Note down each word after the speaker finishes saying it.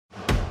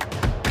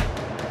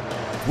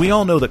We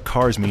all know that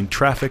cars mean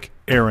traffic,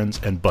 errands,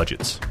 and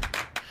budgets.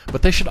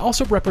 But they should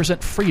also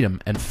represent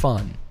freedom and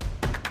fun.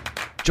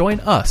 Join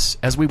us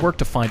as we work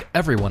to find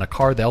everyone a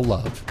car they'll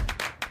love.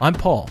 I'm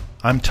Paul.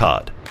 I'm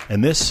Todd,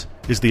 and this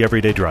is the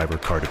Everyday Driver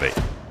Car Debate.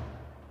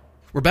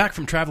 We're back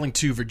from traveling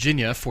to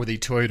Virginia for the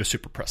Toyota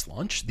Super Press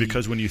launch.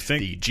 Because when you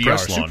think GR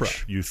press Supra.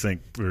 launch, you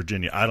think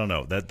Virginia. I don't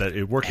know. That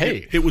it worked.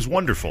 Hey. It was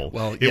wonderful.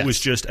 Well, it was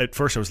just, at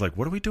first I was like,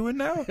 what are we doing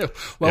now?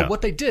 Well,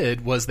 what they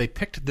did was they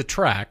picked the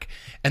track,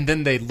 and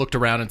then they looked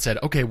around and said,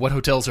 okay, what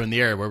hotels are in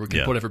the area where we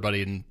can put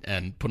everybody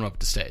and put them up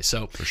to stay.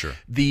 So for sure.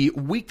 The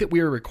week that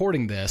we are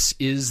recording this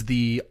is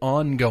the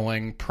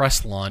ongoing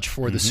press launch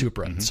for the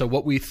Supra. So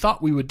what we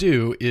thought we would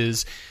do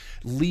is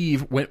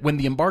leave when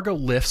the embargo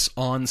lifts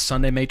on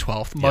Sunday, May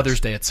 12th,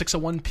 Mother's Day at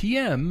 6:01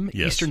 p.m.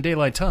 Eastern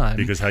Daylight Time.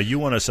 Because how you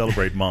want to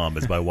celebrate Mom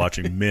is by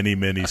watching many,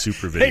 many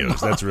Supra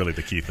videos. That's really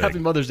the key thing. Happy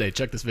Mother's Day.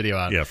 Check this video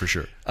out. Yeah, for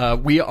sure.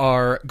 We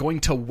are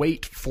going to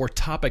wait for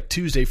Topic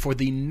Tuesday for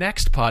the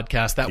next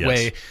podcast. That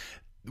way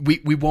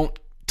we won't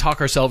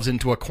talk ourselves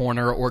into a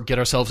corner or get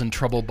ourselves in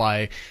trouble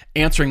by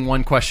answering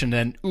one question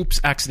and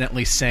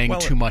accidentally saying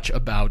too much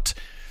about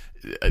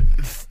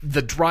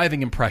the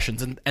driving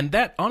impressions, and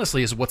that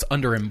honestly is what's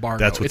under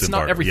embargo. It's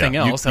not everything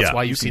else. That's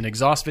why you've seen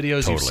exhaust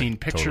videos, you've seen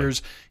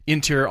pictures,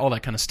 interior, all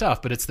that kind of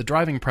stuff. But it's the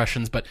driving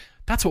impressions. But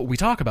that's what we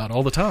talk about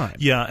all the time.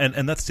 Yeah,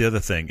 and that's the other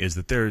thing is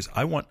that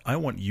I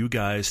want you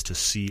guys to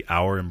see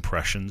our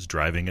impressions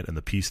driving it and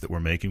the piece that we're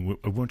making.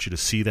 I want you to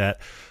see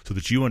that so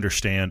that you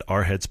understand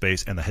our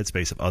headspace and the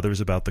headspace of others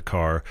about the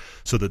car,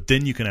 so that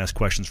then you can ask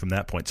questions from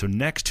that point. So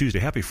next Tuesday,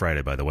 happy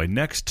Friday, by the way.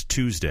 Next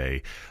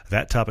Tuesday,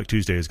 that Topic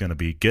Tuesday is going to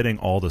be getting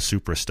all the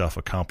Supra stuff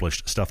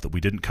accomplished, stuff that we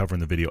didn't cover in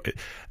the video.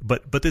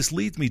 But this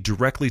leads me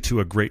directly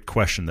to a great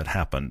question that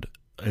happened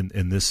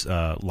in this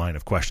line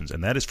of questions,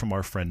 and that is from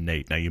our friend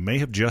Nate. Now, you may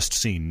have just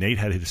seen Nate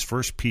had his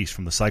first piece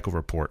from the Cycle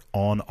Report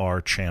on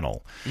our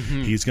channel.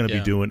 He's going to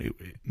be doing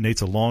 –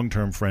 Nate's a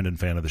long-term friend and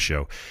fan of the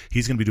show.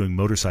 He's going to be doing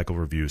motorcycle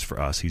reviews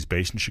for us. He's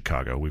based in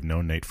Chicago. We've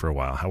known Nate for a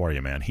while. How are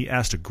you, man? He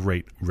asked a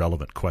great,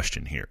 relevant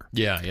question here.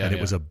 And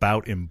it was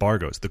about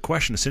embargoes. The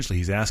question essentially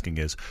he's asking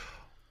is,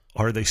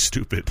 are they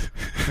stupid?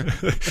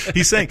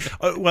 He's saying,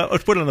 well,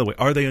 let's put it another way.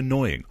 Are they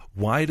annoying?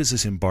 Why does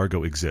this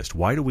embargo exist?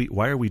 Why are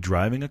we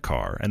driving a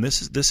car? And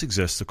this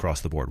exists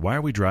across the board. Why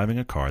are we driving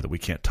a car that we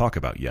can't talk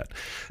about yet?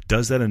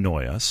 Does that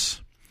annoy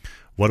us?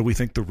 What do we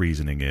think the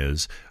reasoning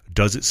is?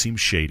 Does it seem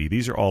shady?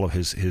 These are all of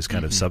his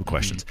kind of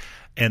sub-questions.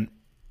 And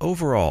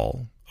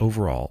overall,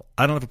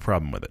 I don't have a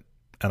problem with it.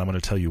 And I'm going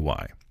to tell you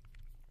why.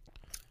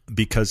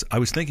 Because I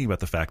was thinking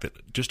about the fact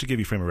that, just to give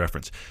you a frame of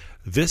reference,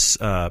 this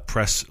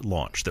press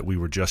launch that we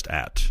were just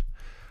at,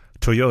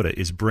 Toyota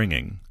is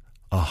bringing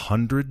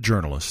 100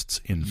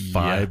 journalists in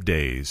 5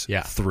 days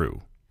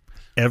through.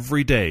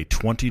 Every day,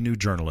 20 new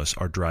journalists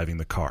are driving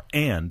the car.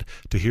 And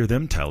to hear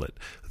them tell it,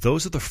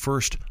 those are the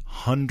first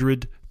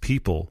 100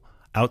 people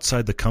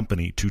outside the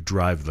company to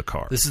drive the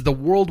car. This is the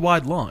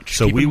worldwide launch.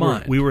 So we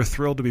were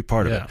thrilled to be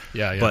part of it.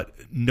 Yeah. But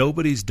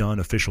nobody's done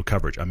official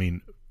coverage. I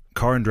mean,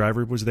 Car and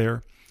Driver was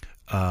there.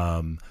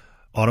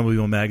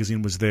 Automobile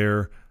Magazine was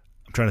there.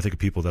 I'm trying to think of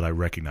people that I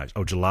recognize.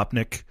 Oh,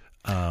 Jalopnik.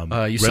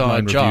 You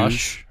saw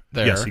Josh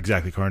there. Yes,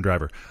 exactly. Car and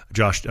Driver.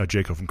 Josh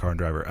Jacob from Car and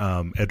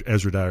Driver.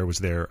 Ezra Dyer was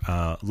there.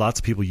 Lots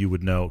of people you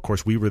would know. Of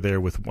course, we were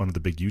there with one of the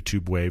big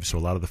YouTube waves, so a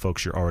lot of the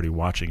folks you're already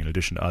watching, in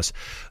addition to us,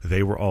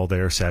 they were all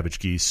there. Savage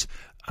Geese.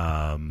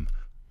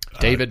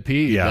 David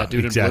P. that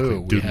dude in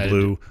blue. Dude in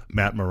blue.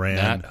 Matt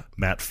Moran,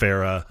 Matt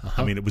Farah.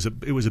 I mean,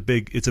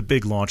 it's a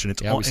big launch, and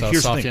it's we saw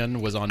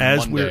Safyan was on Monday.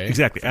 As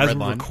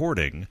we're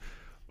recording,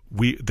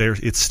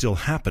 it's still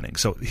happening.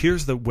 So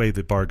here's the way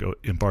the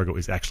embargo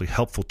is actually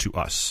helpful to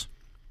us.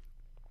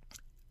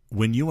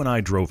 When you and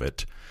I drove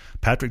it,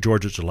 Patrick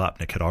George at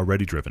Jalopnik had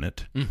already driven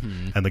it,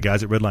 and the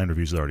guys at Redline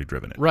Reviews had already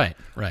driven it. Right.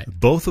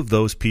 Both of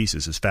those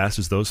pieces, as fast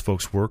as those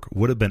folks work,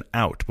 would have been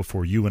out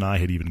before you and I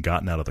had even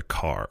gotten out of the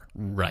car.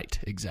 Right,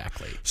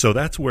 exactly. So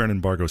that's where an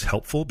embargo is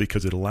helpful,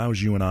 because it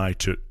allows you and I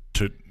to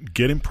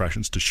get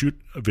impressions, to shoot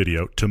a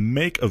video, to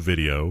make a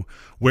video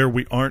where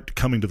we aren't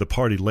coming to the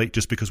party late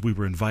just because we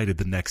were invited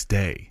the next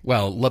day.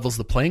 Well, levels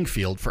the playing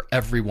field for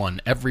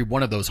everyone. Every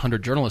one of those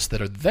 100 journalists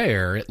that are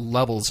there, it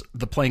levels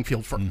the playing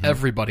field for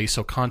everybody,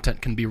 so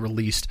content can be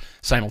released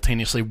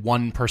simultaneously.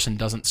 One person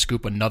doesn't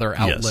scoop another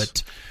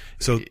outlet.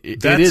 So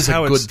it is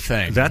a good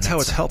thing. That's how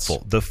it's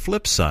helpful. The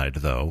flip side,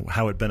 though,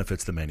 how it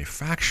benefits the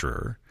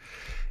manufacturer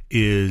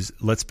is,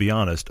 let's be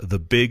honest, the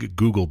big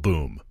Google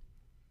boom.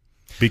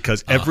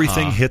 Because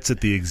everything hits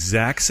at the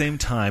exact same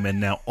time, and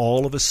now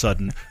all of a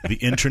sudden the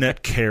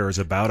internet cares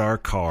about our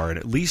car, and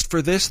at least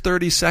for this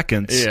 30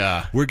 seconds,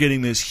 we're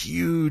getting this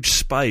huge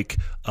spike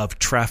of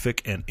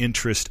traffic and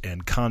interest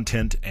and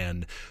content,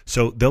 and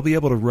so they'll be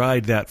able to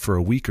ride that for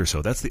a week or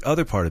so. That's the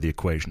other part of the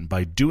equation.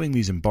 By doing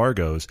these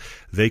embargoes,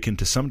 they can,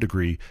 to some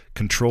degree,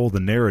 control the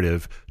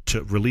narrative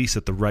to release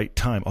at the right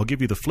time. I'll give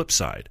you the flip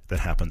side that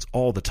happens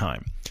all the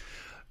time.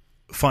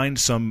 Find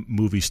some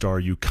movie star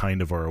you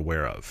kind of are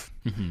aware of.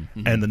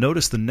 And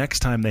notice the next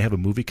time they have a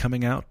movie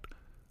coming out,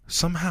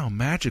 somehow,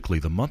 magically,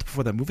 the month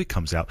before that movie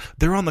comes out,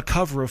 they're on the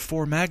cover of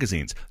 4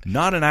 magazines.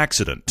 Not an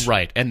accident.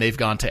 Right, and they've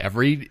gone to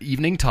every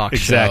evening talk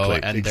Exactly,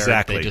 show, and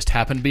exactly. they just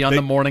happen to be on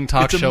the morning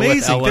talk show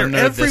with Ellen.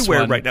 They're everywhere this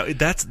one. right now.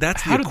 That's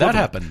How the did that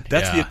happen?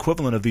 That's the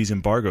equivalent of these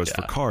embargoes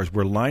for cars.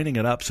 We're lining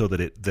it up so that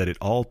it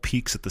all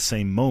peaks at the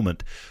same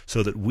moment,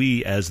 so that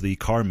we, as the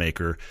car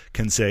maker,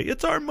 can say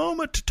it's our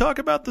moment to talk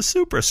about the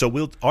Supra.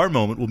 So our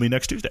moment will be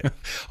next Tuesday.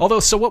 Although,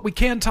 so what we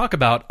can talk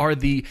about are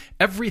the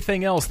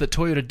everything else that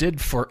Toyota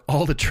did for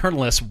all the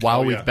journalists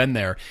while we've been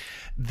there.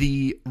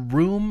 The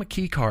room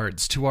key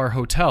cards to our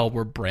hotel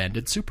were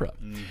branded Supra.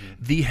 Mm-hmm.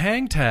 The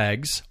hang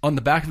tags on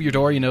the back of your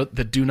door,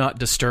 the do not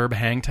disturb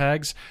hang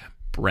tags,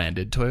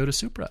 branded Toyota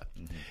Supra.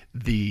 Mm-hmm.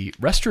 The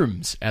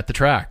restrooms at the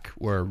track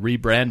were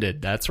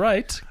rebranded. That's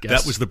right.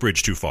 That was the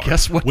bridge too far.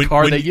 Guess what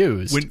car they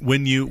used?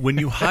 When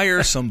you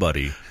hire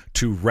somebody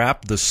to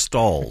wrap the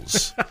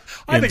stalls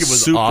I think it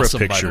was Supra awesome,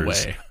 pictures, by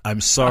the way. I'm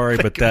sorry,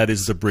 but that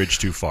is the bridge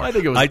too far. I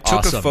think it was awesome.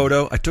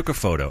 awesome. I took a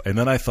photo, and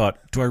then I thought,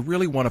 do I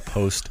really want to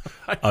post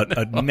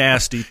a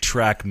nasty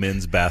track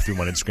men's bathroom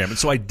on Instagram? And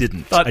so I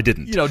didn't.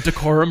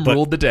 Decorum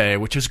ruled the day,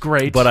 which is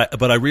great. But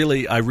I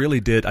really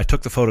did. I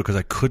took the photo because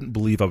I couldn't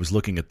believe I was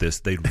looking at this.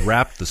 They'd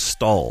wrapped the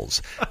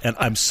stalls, and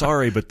I'm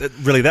sorry, but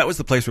that was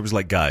the place where it was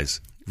like,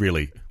 guys,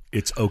 really.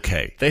 It's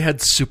okay. They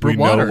had Supra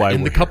water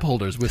in the cup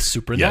holders with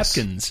Supra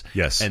napkins.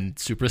 Yes. And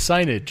Supra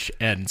signage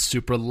and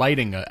Supra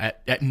lighting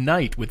at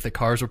night with the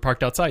cars were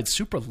parked outside.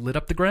 Supra lit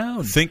up the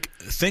ground.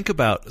 Think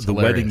about the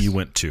hilarious. wedding you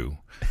went to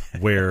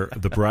where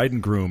the bride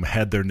and groom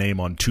had their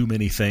name on too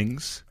many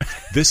things.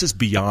 This is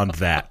beyond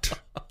that.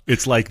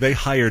 It's like they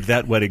hired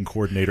that wedding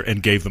coordinator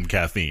and gave them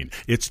caffeine.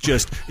 It's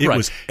just, it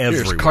was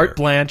everywhere. Here's carte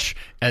blanche,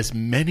 as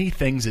many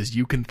things as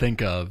you can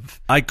think of.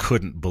 I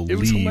couldn't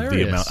believe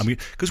the amount. I mean,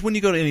 because when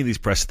you go to any of these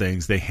press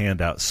things, they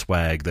hand out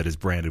swag that is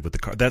branded with the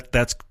car.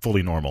 That's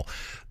fully normal.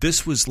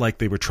 This was like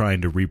they were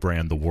trying to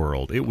rebrand the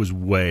world. It was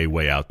way,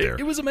 way out there.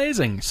 It was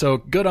amazing. So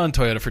good on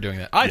Toyota for doing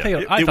that. I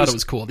thought it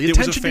was cool. The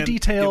attention to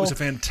detail. It was a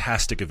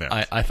fantastic event.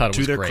 I thought it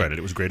was great. To their credit,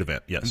 it was a great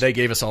event. Yes. They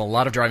gave us all a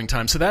lot of driving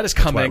time. So that is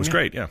coming. That's why it was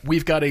great, yeah.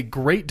 We've got a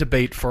great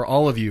debate for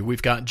all of you.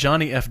 We've got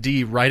Johnny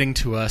FD writing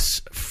to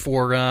us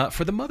for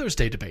the Mother's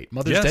Day debate.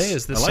 Mother's Day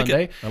is this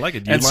Sunday. I like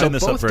it. You lined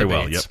this up very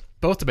well. Yep.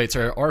 Both debates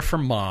are for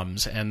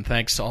moms, and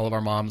thanks to all of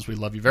our moms. We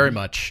love you very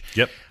much.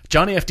 Yep.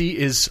 Johnny FD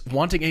is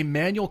wanting a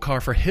manual car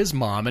for his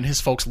mom, and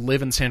his folks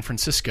live in San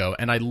Francisco.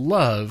 And I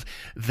love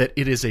that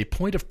it is a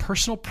point of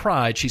personal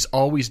pride. She's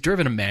always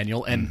driven a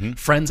manual, and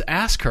friends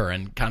ask her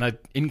and kind of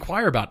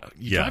inquire about,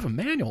 you drive a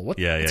manual?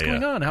 What's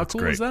going on? How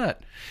cool is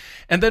that?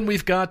 And then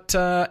we've got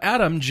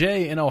Adam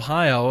J. in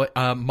Ohio.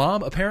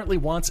 Mom apparently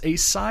wants a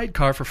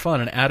sidecar for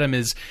fun, and Adam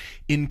is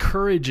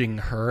encouraging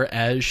her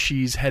as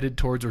she's headed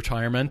towards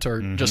retirement,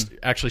 or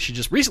she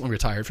just recently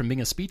retired from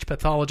being a speech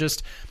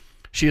pathologist.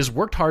 She has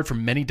worked hard for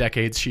many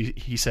decades,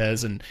 he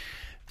says, and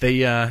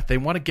they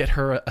want to get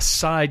her a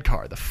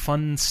sidecar, the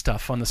fun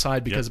stuff on the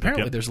side, because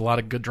apparently there's a lot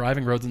of good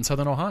driving roads in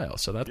Southern Ohio,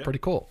 so that's pretty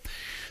cool.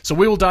 So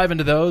we will dive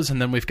into those,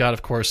 and then we've got,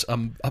 of course,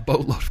 a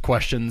boatload of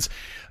questions.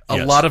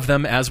 A lot of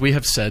them, as we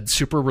have said,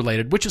 super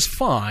related, which is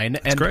fine.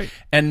 That's great.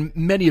 And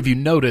many of you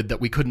noted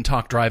that we couldn't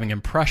talk driving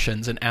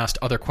impressions and asked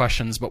other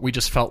questions, but we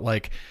just felt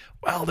like,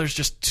 well, there's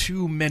just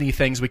too many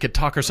things. We could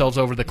talk ourselves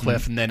over the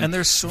cliff and then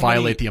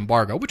violate the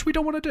embargo, which we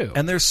don't want to do.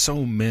 And there's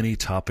so many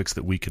topics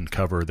that we can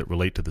cover that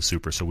relate to the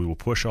Supra, so we will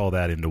push all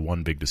that into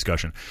one big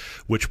discussion,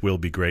 which will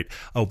be great.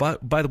 Oh,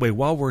 by the way,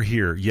 while we're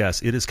here,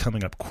 yes, it is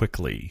coming up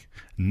quickly.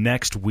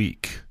 Next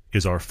week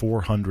is our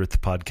 400th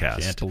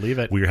podcast. Can't believe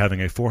it. We are having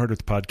a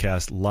 400th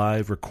podcast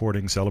live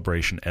recording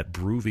celebration at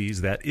Broovies.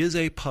 That is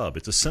a pub.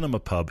 It's a cinema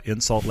pub in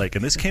Salt Lake.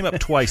 And this came up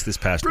twice this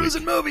past week. Brews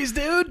and movies,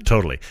 dude.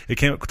 Totally. It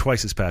came up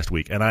twice this past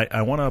week. And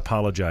I want to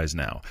apologize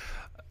now.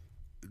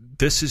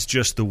 This is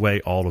just the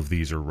way all of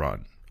these are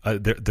run.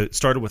 It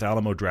started with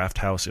Alamo Draft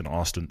House in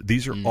Austin.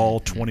 These are all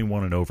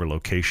 21 and over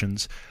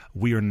locations.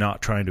 We are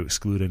not trying to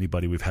exclude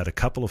anybody. We've had a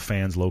couple of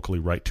fans locally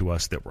write to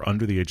us that were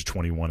under the age of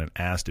 21 and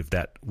asked if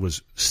that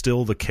was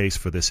still the case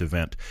for this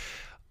event.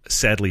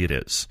 Sadly, it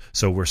is.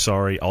 So we're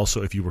sorry.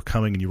 Also, if you were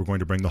coming and you were going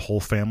to bring the whole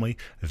family,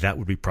 that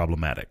would be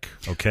problematic.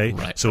 Okay?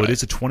 It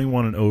is a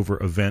 21 and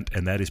over event,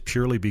 and that is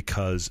purely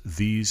because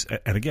these,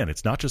 and again,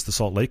 it's not just the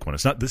Salt Lake one.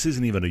 This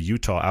isn't even a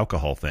Utah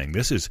alcohol thing.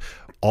 This is,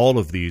 all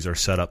of these are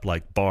set up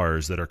like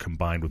bars that are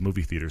combined with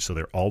movie theaters, so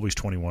they're always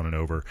 21 and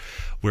over.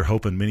 We're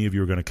hoping many of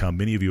you are going to come.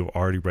 Many of you have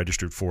already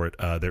registered for it.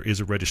 There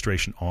is a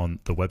registration on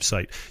the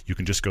website. You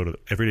can just go to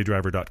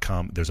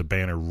everydaydriver.com. There's a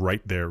banner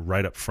right there,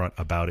 right up front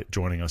about it,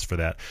 joining us for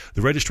that.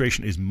 The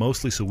registration is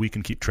mostly so we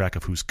can keep track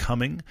of who's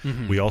coming.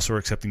 We also are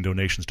accepting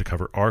donations to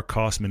cover our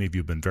costs. Many of you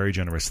have been very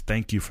generous.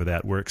 Thank you for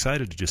that. We're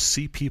excited to just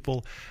see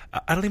people.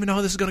 I don't even know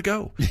how this is going to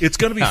go. It's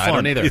going to be fun. I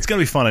don't either. It's going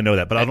to be fun. I know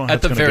that, but I don't know how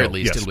At it's going to go. At the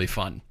very least, it'll be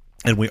fun.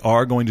 And we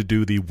are going to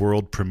do the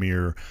world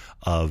premiere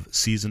of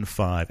Season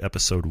 5,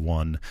 Episode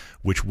 1,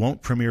 which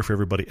won't premiere for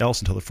everybody else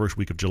until the first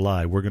week of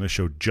July. We're going to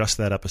show just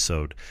that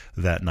episode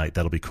that night.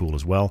 That'll be cool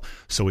as well.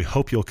 So we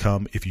hope you'll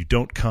come. If you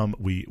don't come,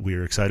 we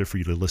are excited for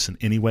you to listen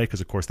anyway,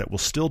 because, of course, that will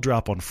still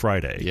drop on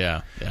Friday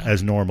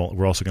as normal.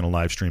 We're also going to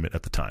live stream it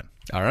at the time.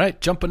 All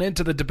right, jumping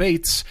into the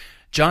debates.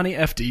 Johnny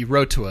FD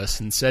wrote to us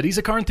and said he's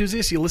a car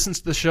enthusiast. He listens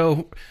to the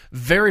show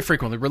very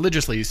frequently,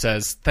 religiously. He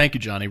says, "Thank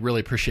you, Johnny.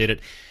 Really appreciate it."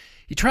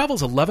 He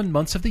travels 11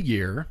 months of the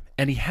year,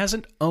 and he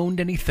hasn't owned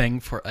anything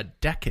for a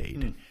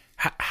decade.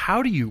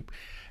 How do you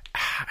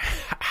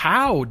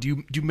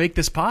make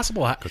this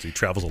possible? Because he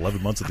travels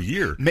 11 months of the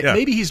year.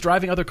 Maybe he's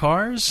driving other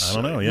cars. I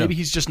don't know, yeah. Maybe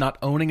he's just not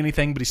owning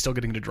anything, but he's still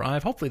getting to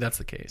drive. Hopefully that's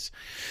the case.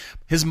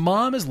 His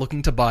mom is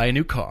looking to buy a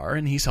new car,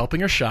 and he's helping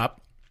her shop.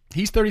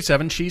 He's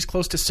 37. She's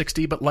close to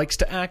 60, but likes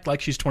to act like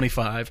she's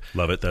 25.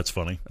 Love it. That's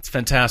funny. That's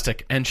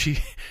fantastic. And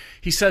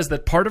he says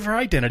that part of her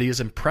identity is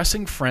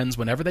impressing friends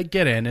whenever they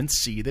get in and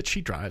see that she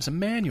drives a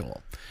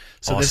manual.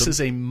 So This is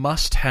a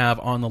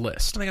must-have on the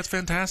list. I think that's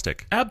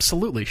fantastic.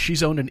 Absolutely.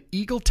 She's owned an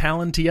Eagle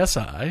Talon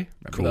TSI.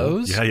 Remember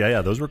those?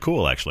 Yeah. Those were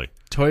cool, actually.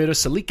 Toyota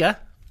Celica.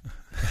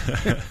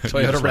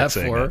 Toyota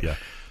RAV4. Yeah.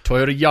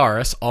 Toyota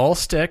Yaris, all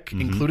stick,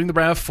 including the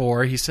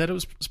RAV4. He said it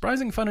was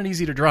surprisingly fun and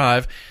easy to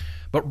drive.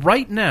 But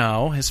right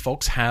now, his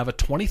folks have a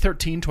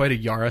 2013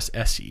 Toyota Yaris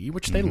SE,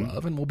 which they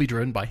love and will be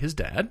driven by his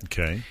dad.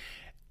 Okay.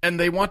 And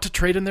they want to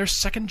trade in their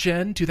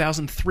second-gen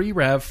 2003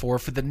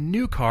 RAV4 for the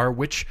new car,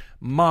 which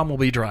Mom will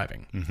be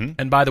driving.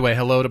 And by the way,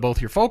 hello to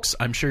both your folks.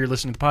 I'm sure you're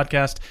listening to the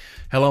podcast.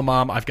 Hello,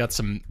 Mom. I've got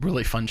some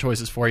really fun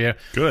choices for you.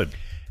 Good.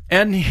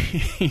 And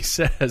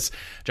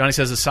Johnny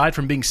says, aside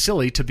from being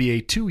silly to be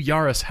a 2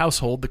 Yaris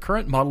household, the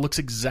current model looks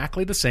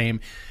exactly the same.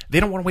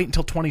 They don't want to wait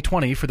until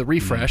 2020 for the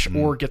refresh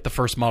or get the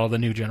first model of the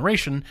new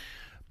generation.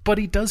 But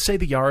he does say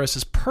the Yaris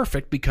is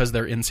perfect because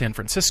they're in San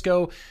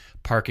Francisco,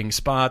 parking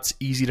spots,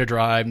 easy to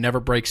drive,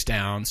 never breaks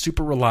down,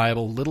 super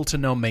reliable, little to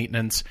no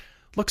maintenance,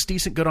 looks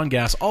decent, good on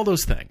gas, all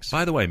those things.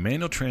 By the way,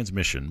 manual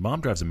transmission. Mom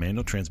drives a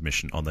manual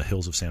transmission on the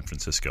hills of San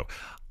Francisco.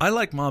 I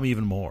like Mom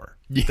even more.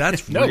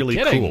 That's really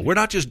cool. We're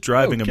not just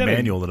driving a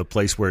manual in a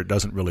place where it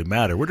doesn't really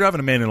matter. We're driving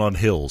a manual on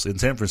hills in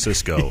San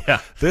Francisco.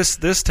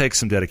 This takes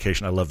some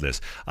dedication. I love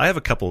this. I have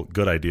a couple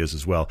good ideas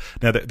as well.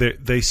 Now,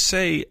 they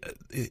say,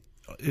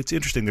 it's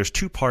interesting, there's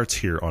two parts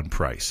here on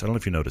price. I don't know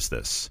if you noticed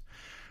this.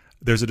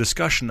 There's a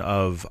discussion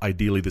of,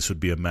 ideally, this would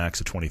be a max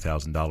of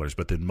 $20,000,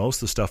 but then most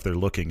of the stuff they're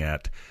looking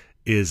at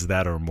is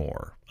that or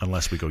more,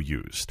 unless we go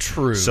used.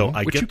 True. So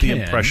I get the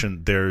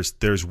impression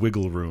there's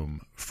wiggle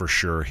room for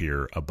sure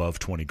here above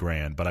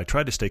 $20,000, but I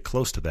tried to stay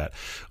close to that.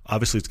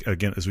 Obviously, it's,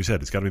 again, as we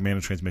said, it's got to be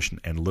manual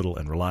transmission and little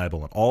and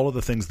reliable and all of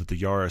the things that the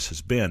Yaris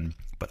has been.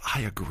 But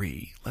I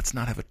agree. Let's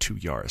not have a 2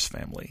 Yaris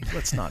family.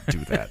 Let's not do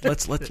that.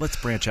 Let's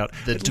branch out.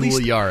 The dual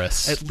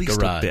Yaris at least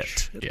garage. A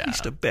bit. At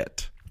least a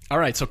bit. All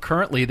right. So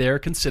currently they're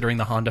considering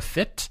the Honda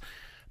Fit,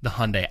 the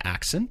Hyundai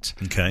Accent,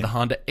 the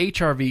Honda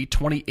HR-V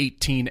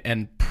 2018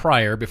 and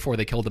prior, before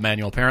they killed the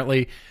manual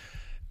apparently,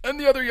 and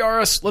the other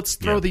Yaris. Let's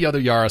throw the other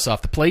Yaris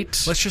off the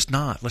plate. Let's just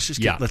not.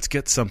 Let's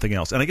get something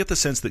else. And I get the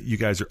sense that you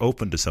guys are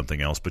open to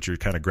something else, but you're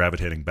kind of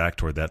gravitating back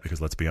toward that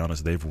because, let's be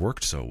honest, they've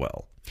worked so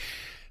well.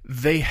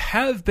 They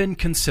have been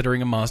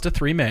considering a Mazda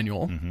 3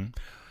 manual.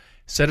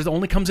 Said it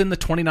only comes in the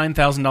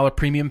 $29,000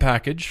 premium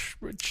package,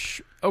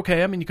 which,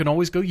 okay, I mean, you can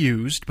always go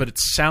used, but it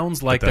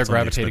sounds like they're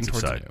gravitating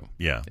towards the new.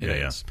 Yeah.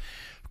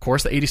 Of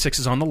course, the 86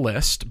 is on the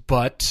list,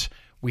 but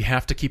we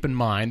have to keep in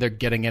mind they're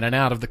getting in and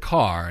out of the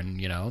car, and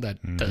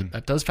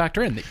that does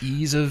factor in the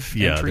ease of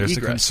entry there's egress.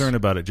 a concern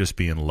about it just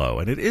being low,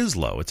 and it is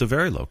low. It's a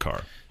very low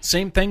car.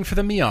 Same thing for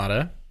the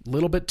Miata, a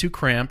little bit too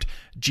cramped.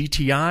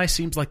 GTI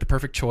seems like the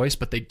perfect choice,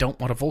 but they don't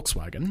want a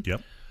Volkswagen.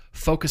 Yep.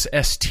 Focus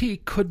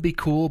ST could be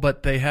cool,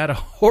 but they had a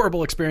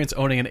horrible experience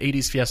owning an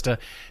 80s Fiesta.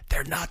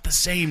 They're not the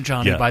same,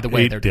 Johnny, by the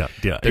way.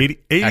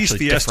 80s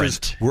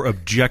Fiestas were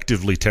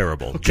objectively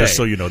terrible, just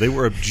so you know. They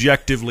were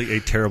objectively a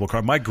terrible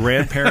car. My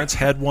grandparents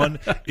had one.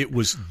 It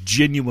was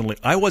genuinely...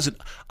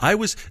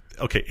 80s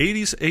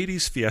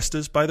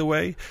Fiestas, by the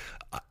way,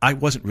 I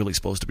wasn't really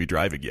supposed to be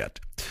driving yet.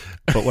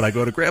 But when I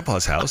go to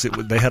Grandpa's house,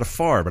 they had a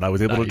farm, and I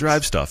was able to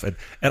drive stuff. And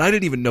I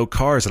didn't even know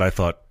cars, and I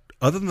thought,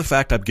 other than the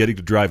fact I'm getting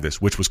to drive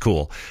this, which was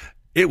cool,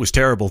 it was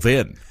terrible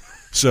then.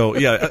 So,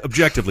 yeah,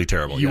 objectively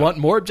terrible. You want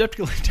more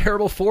objectively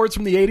terrible Fords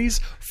from the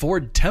 80s?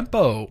 Ford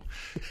Tempo.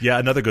 Yeah,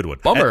 another good one.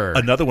 Bummer.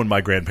 Another one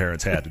my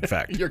grandparents had, in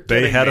fact.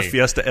 They had a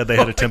Fiesta and they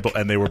had a Tempo,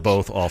 and they were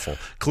both awful.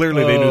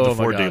 Clearly, they knew the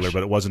Ford dealer,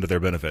 but it wasn't to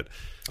their benefit.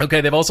 Okay,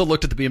 they've also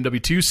looked at the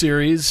BMW 2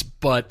 Series,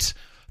 but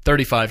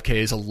 $35K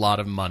is a lot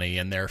of money,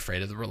 and they're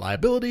afraid of the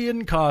reliability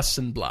and costs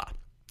and blah.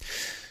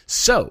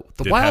 So,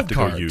 the wild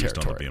card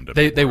territory.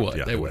 They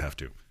would have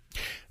to.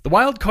 The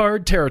wild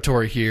card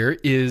territory here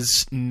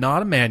is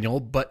not a manual,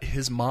 but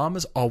his mom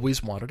has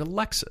always wanted a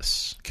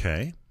Lexus.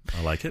 Okay.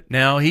 I like it.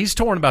 Now, he's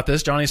torn about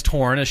this. Johnny's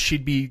torn, as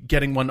she'd be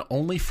getting one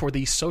only for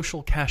the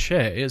social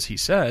cachet, as he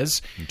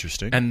says.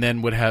 Interesting. And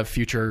then would have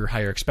future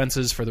higher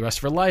expenses for the rest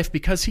of her life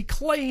because he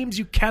claims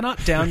you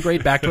cannot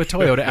downgrade back to a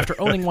Toyota after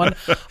owning one.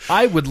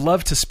 I would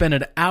love to spend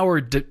an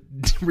hour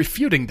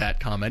refuting that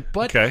comment,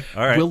 but okay.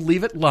 All right. We'll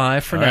leave it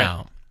live for All now.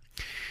 right.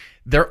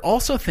 They're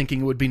also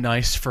thinking it would be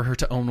nice for her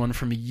to own one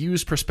from a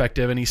used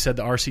perspective, and he said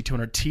the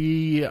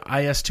RC200T,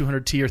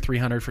 IS200T, or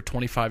 300 for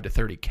 $25 to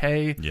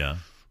 $30K. Yeah.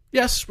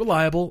 Yes,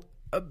 reliable,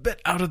 a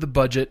bit out of the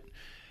budget,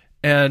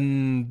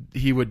 and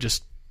he would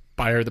just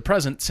buy her the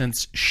present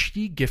since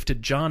she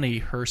gifted Johnny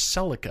her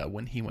Celica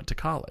when he went to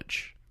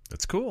college.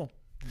 That's cool.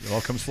 It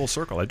all comes full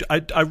circle.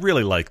 I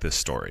really like this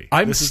story.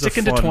 I'm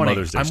sticking to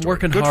 20. I'm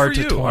working hard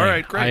to 20. All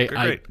right, great.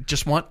 I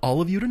just want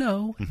all of you to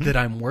know that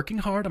I'm working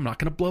hard. I'm not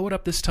going to blow it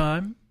up this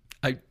time.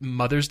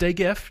 Mother's Day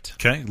gift.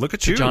 Okay, look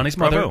at you. Johnny's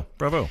mother.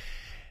 Bravo.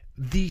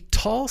 The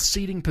tall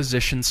seating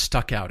position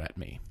stuck out at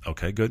me.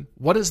 Okay, good.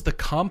 What is the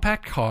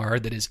compact car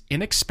that is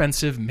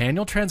inexpensive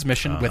manual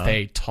transmission with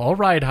a tall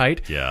ride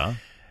height? Yeah.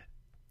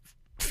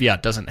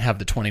 Fiat doesn't have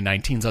the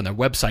 2019s on their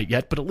website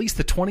yet, but at least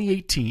the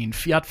 2018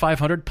 Fiat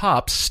 500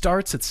 Pops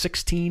starts at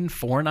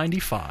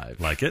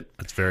 $16,495. Like it.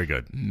 That's very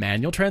good.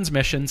 Manual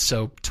transmission,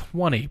 so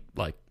 20,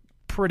 like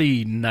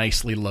pretty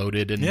nicely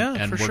loaded and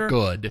we're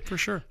good. For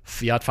sure.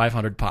 Fiat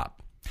 500 Pop.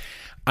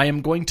 I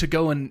am going to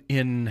go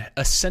in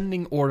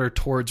ascending order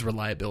towards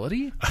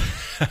reliability,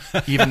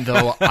 even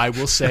though I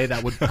will say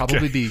that would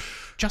probably be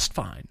just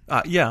fine.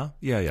 Yeah.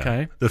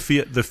 Okay. The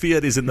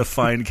Fiat is in the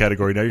fine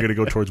category. Now you're going to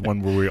go towards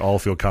one where we all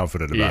feel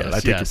confident about it. I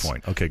take your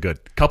point. Okay, good.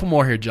 Couple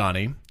more here,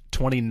 Johnny.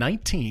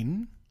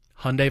 2019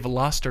 Hyundai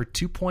Veloster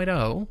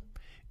 2.0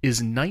 is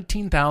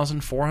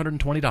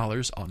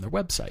 $19,420 on their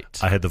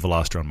website. I had the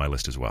Veloster on my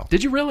list as well.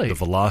 Did you really? The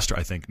Veloster,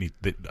 I think, need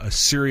a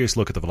serious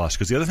look at the Veloster.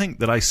 Because the other thing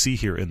that I see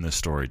here in this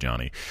story,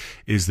 Johnny,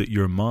 is that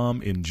your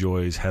mom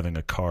enjoys having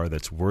a car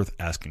that's worth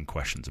asking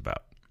questions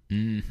about.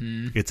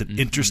 Mm-hmm. It's an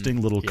interesting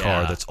little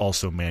car that's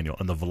also manual,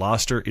 and the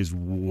Veloster is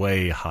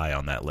way high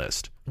on that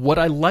list. What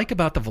I like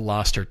about the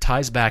Veloster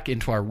ties back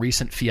into our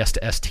recent Fiesta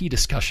ST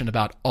discussion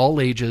about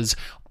all ages,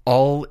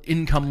 all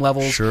income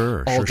levels,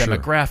 all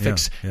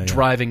demographics,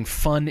 driving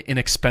fun,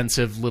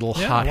 inexpensive little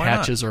hot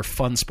hatches or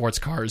fun sports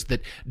cars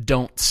that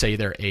don't say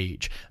their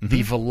age. Mm-hmm.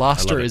 The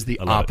Veloster is the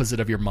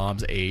opposite of your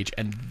mom's age,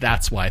 and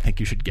that's why I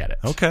think you should get it.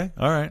 Okay,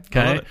 all right.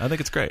 Okay? I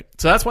think it's great.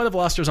 So that's why the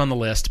Veloster's on the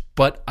list,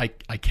 but I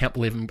can't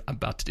believe I'm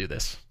about to do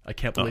this. I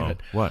can't believe it.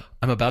 What?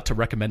 I'm about to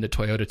recommend a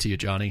Toyota to you,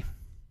 Johnny.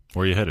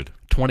 Where are you headed?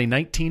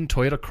 2019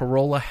 Toyota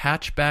Corolla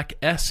Hatchback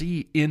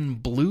SE in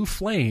blue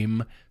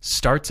flame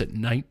starts at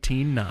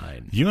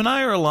 $19,900. You and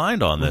I are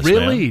aligned on this,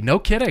 Really? man. No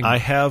kidding. I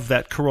have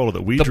that Corolla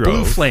that we drove. The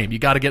blue flame. You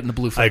got to get in the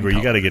blue flame. I agree.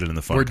 color. You got to get it in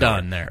the fun We're color.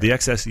 done there. The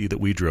XSE that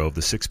we drove,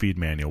 the 6-speed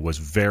manual, was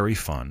very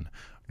fun,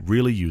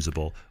 really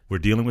usable. We're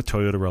dealing with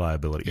Toyota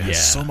reliability. It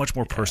has so much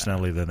more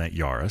personality than that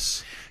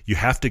Yaris. You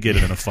have to get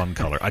it in a fun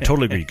color. I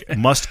totally agree.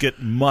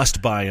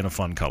 Must buy in a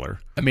fun color.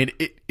 I mean,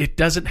 it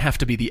doesn't have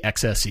to be the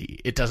XSE.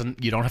 It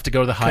doesn't. You don't have to go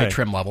to the high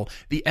trim level.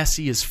 The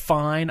SE is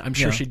fine. I'm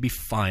sure she'd be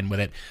fine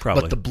with it.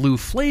 Probably. But the blue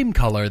flame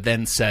color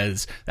then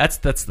says that's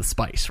the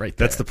spice right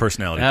there. That's the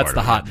personality. That's part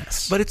the of it.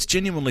 hotness. But it's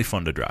genuinely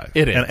fun to drive.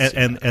 It is.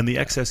 And the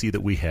XSE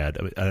that we had,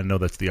 I know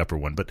that's the upper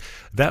one, but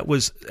that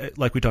was,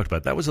 like we talked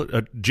about, that was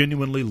a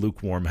genuinely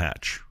lukewarm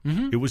hatch.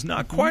 Mm-hmm. It was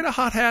not quite a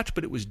hot hatch,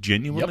 but it was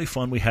genuinely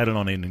fun. We had it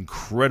on an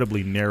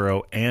incredibly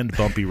narrow and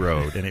bumpy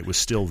road, and it was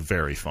still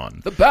very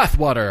fun. The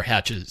Bathwater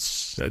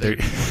hatches. They're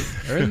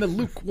in the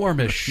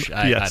lukewarmish.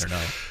 I don't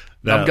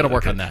know. I'm going to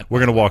work on that. We're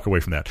going to walk away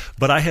from that.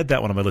 But I had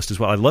that one on my list as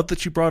well. I love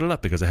that you brought it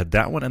up because I had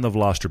that one and the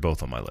Veloster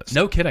both on my list.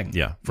 No kidding.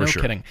 Yeah, for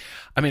sure. No kidding.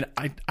 I mean,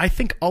 I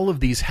think all of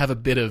these have a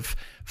bit of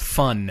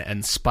fun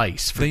and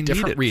spice for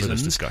different reasons. For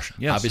this discussion.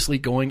 Yes. Obviously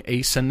going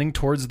ascending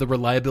towards the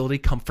reliability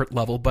comfort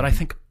level, but I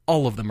think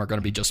all of them are going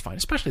to be just fine,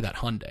 especially that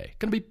Hyundai.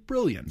 Going to be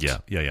brilliant. Yeah.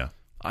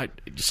 I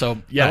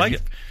like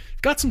it.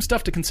 Got some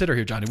stuff to consider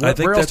here, Johnny. I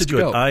think where else that's did you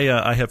good. go?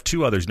 I have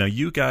two others. Now,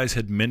 you guys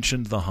had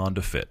mentioned the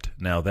Honda Fit.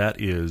 Now,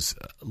 that is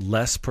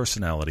less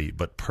personality,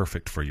 but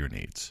perfect for your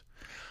needs.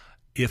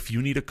 If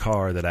you need a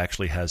car that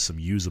actually has some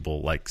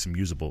usable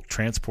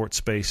transport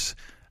space,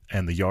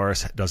 and the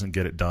Yaris doesn't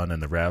get it done,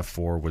 and the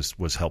RAV4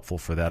 was helpful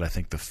for that, I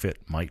think the Fit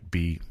might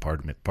be,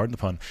 pardon the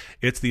pun,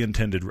 it's the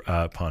intended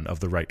pun of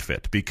the right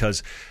fit,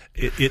 because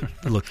it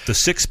look, the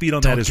 6-speed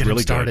on that is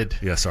really good.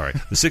 Yeah, sorry.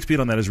 The 6-speed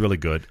on that is really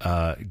good.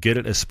 Get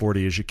it as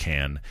sporty as you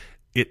can.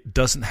 It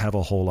doesn't have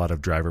a whole lot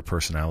of driver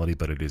personality,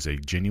 but it is a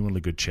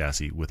genuinely good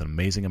chassis with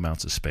amazing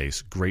amounts of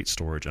space, great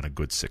storage, and a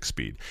good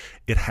 6-speed.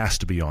 It has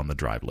to be on the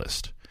drive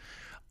list.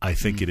 I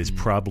think it is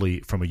probably,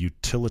 from a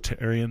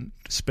utilitarian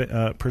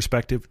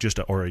perspective,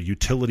 or a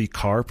utility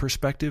car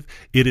perspective,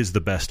 it is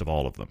the best of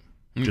all of them.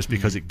 Just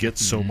because it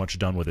gets so much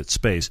done with its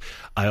space.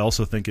 I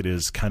also think it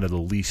is kind of the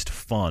least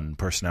fun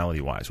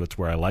personality-wise. That's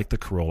where I like the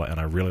Corolla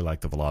and I really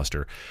like the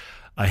Veloster.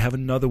 I have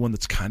another one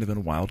that's kind of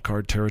in wild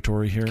card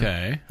territory here.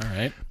 Okay, all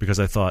right. Because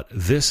I thought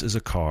this is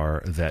a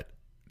car that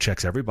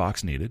checks every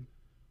box needed,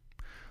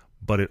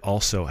 but it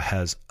also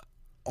has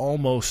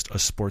almost a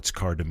sports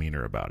car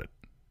demeanor about it.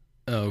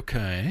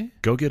 Okay.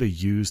 Go get a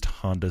used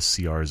Honda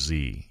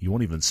CR-Z. You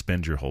won't even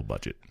spend your whole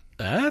budget.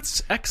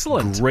 That's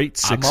excellent. Great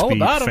six-speed,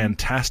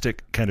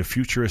 fantastic kind of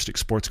futuristic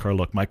sports car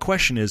look. My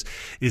question is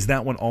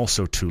that one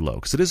also too low?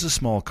 Because it is a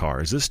small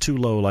car. Is this too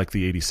low like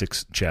the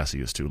 86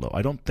 chassis is too low?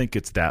 I don't think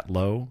it's that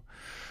low,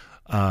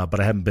 but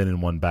I haven't been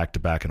in one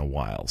back-to-back in a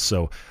while.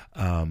 So,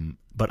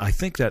 but I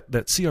think that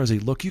CR-Z,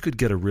 look, you could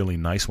get a really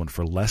nice one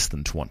for less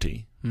than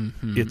 20.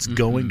 It's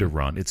going to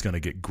run. It's going to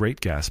get great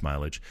gas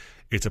mileage.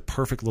 It's a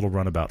perfect little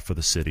runabout for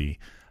the city.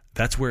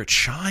 That's where it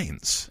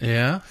shines.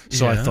 Yeah.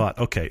 So I thought,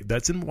 okay,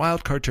 that's in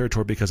wild card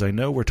territory because I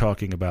know we're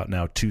talking about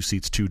now 2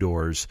 seats, 2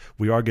 doors.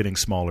 We are getting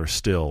smaller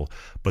still,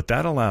 but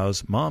that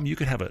allows, Mom, you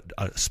could have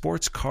a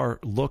sports car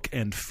look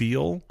and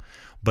feel,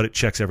 but it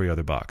checks every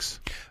other box.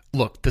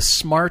 Look,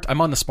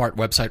 I'm on the Smart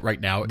website right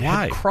now. It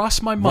Why? had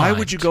crossed my mind. Why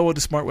would you go with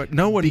the Smart web?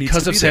 No one needs to be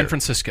because of San there.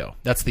 Francisco.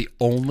 That's the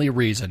only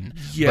reason.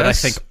 Yes. But I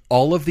think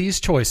all of these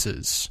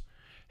choices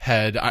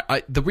had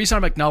the reason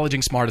I'm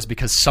acknowledging Smart is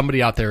because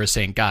somebody out there is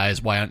saying,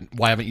 guys, why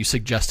haven't you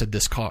suggested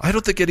this car? I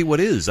don't think anyone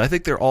is. I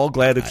think they're all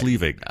glad it's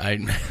leaving. I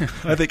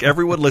think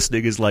everyone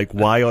listening is like,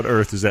 why on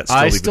earth is that still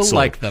even sold? I still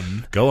like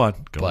them. Go on.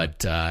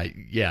 But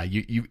yeah,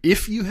 you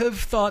if you have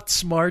thought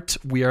Smart,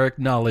 we are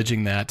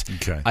acknowledging that.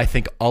 Okay. I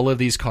think all of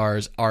these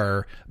cars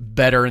are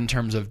better in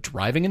terms of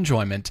driving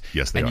enjoyment.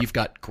 Yes, they and are. you've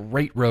got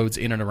great roads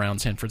in and around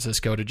San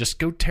Francisco to just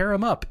go tear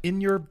them up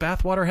in your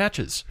Bathwater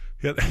hatches.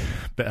 Yeah,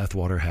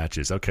 Bathwater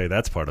hatches. Okay,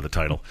 that's part of the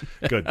title.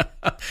 Good.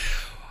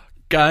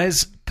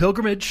 Guys,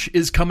 Pilgrimage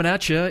is coming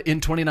at you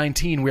in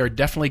 2019. We are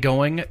definitely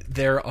going.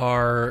 There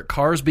are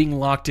cars being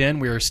locked in.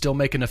 We are still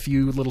making a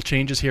few little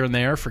changes here and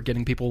there for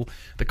getting people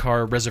the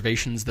car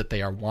reservations that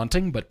they are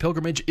wanting, but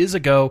Pilgrimage is a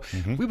go.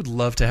 We would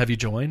love to have you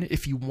join.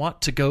 If you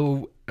want to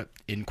go,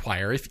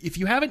 inquire. If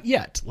you haven't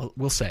yet,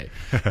 we'll say.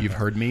 You've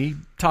heard me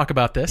talk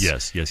about this.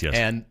 Yes.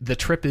 And the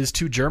trip is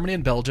to Germany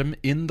and Belgium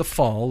in the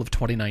fall of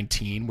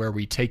 2019, where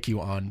we take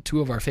you on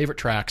 2 of our favorite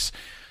tracks,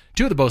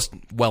 2 of the most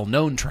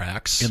well-known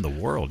tracks in the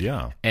world,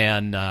 yeah.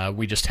 And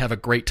we just have a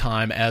great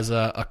time as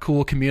a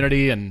cool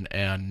community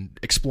and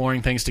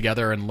exploring things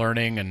together and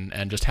learning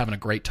and just having a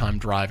great time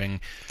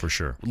driving. For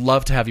sure.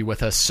 Love to have you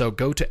with us. So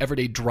go to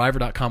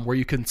everydaydriver.com where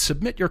you can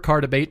submit your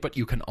car debate, but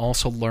you can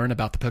also learn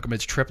about the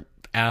Pilgrimage trip.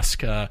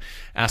 Ask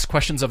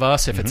questions of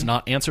us if it's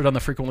not answered on the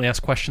frequently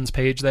asked questions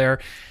page there.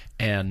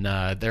 And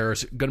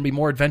there's going to be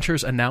more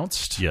adventures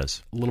announced a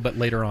little bit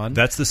later on.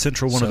 That's the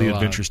central one of the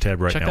adventures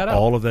tab right now.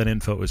 All of that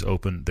info is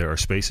open. There are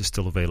spaces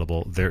still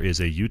available. There is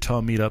a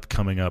Utah meetup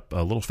coming up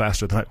a little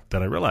faster than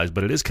I realized,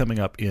 but it is coming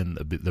up in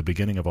the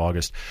beginning of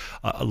August.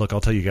 Look,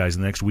 I'll tell you guys,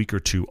 in the next week or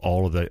two,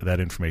 all of that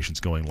information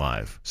is going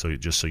live. So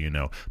just so you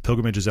know.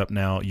 Pilgrimage is up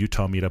now.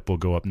 Utah meetup will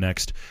go up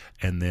next.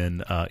 And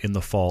then in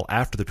the fall,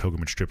 after the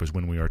Pilgrimage trip, is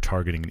when we are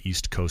targeting an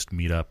East Coast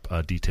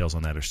meetup. Details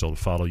on that are still to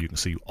follow. You can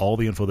see all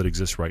the info that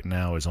exists right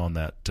now is on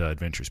that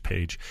adventures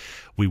page.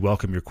 We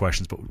welcome your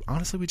questions, but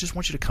honestly, we just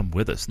want you to come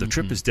with us. The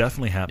trip is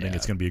definitely happening.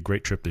 It's going to be a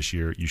great trip this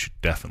year. You should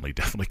definitely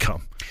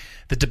come.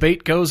 The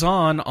debate goes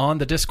on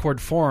the Discord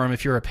forum.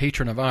 If you're a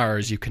patron of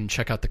ours, you can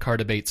check out the car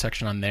debate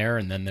section on there,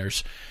 and then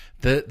there's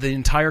the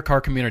entire car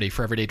community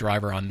for Everyday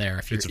Driver on there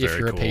if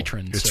you're a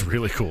patron. It's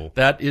really cool.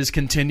 That is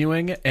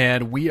continuing,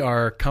 and we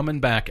are coming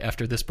back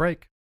after this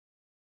break.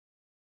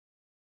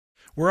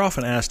 We're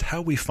often asked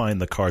how we find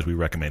the cars we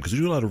recommend because we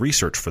do a lot of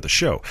research for the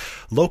show.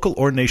 Local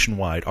or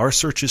nationwide, our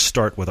searches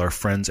start with our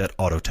friends at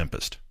Auto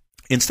Tempest.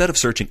 Instead of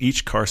searching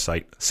each car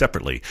site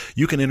separately,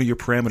 you can enter your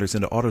parameters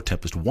into Auto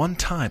Tempest one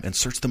time and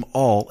search them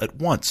all at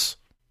once.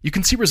 You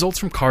can see results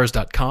from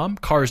Cars.com,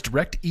 Cars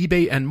Direct,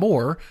 eBay, and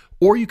more,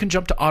 or you can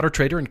jump to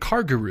AutoTrader and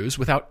Car Gurus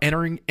without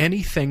entering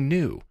anything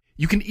new.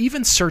 You can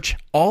even search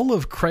all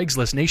of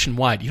Craigslist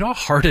nationwide. You know how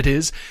hard it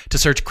is to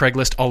search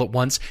Craigslist all at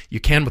once?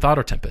 You can with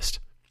Auto Tempest.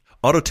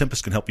 Auto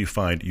Tempest can help you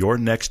find your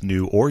next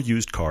new or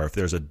used car if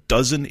there's a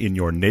dozen in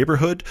your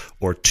neighborhood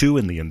or 2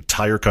 in the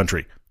entire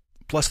country.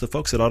 Plus, the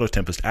folks at Auto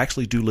Tempest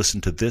actually do listen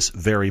to this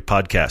very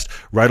podcast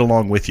right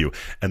along with you,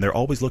 and they're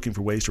always looking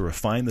for ways to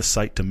refine the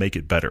site to make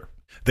it better.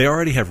 They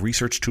already have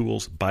research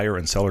tools, buyer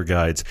and seller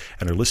guides,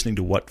 and are listening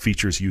to what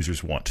features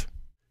users want.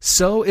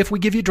 So if we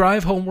give you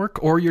drive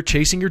homework, or you're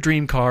chasing your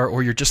dream car,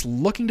 or you're just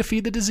looking to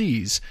feed the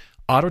disease,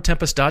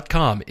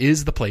 Autotempest.com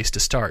is the place to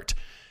start.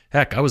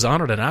 Heck, I was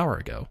on it an hour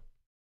ago.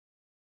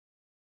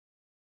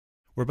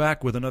 We're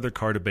back with another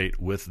car debate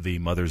with the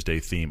Mother's Day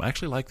theme. I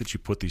actually like that you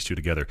put these two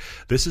together.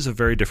 This is a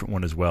very different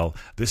one as well.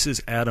 This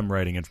is Adam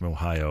writing in from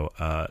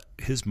Ohio.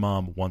 His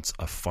mom wants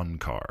a fun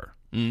car.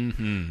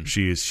 Mm-hmm.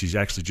 She's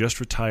actually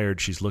just retired.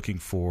 She's looking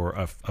for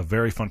a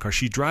very fun car.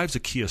 She drives a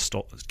Kia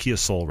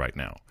Soul right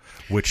now,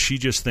 which she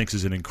just thinks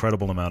is an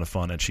incredible amount of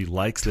fun, and she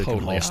likes that it can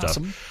haul stuff.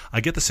 I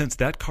get the sense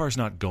that car's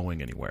not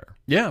going anywhere.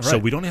 Yeah, right. So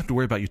we don't have to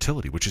worry about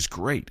utility, which is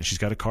great. And she's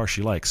got a car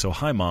she likes. So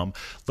hi, Mom.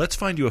 Let's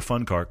find you a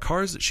fun car.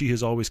 Cars that she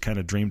has always kind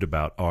of dreamed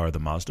about are the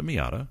Mazda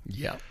Miata,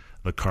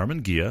 the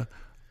Karmann Ghia,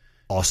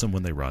 awesome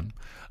when they run.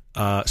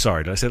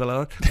 Sorry, did I say that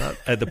loud?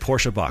 The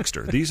Porsche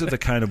Boxster. These are the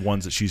kind of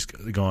ones that she's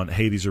gone,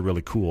 hey, these are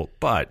really cool.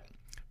 But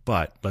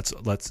But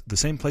let's the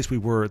same place we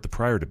were at the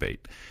prior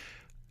debate.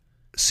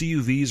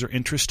 CUVs are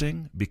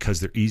interesting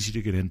because they're easier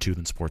to get into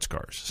than sports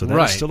cars. So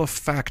that's still a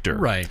factor.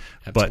 Right.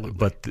 Absolutely.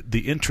 But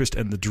the interest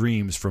and the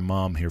dreams for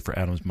Mom here, for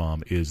Adam's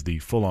mom, is the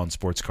full-on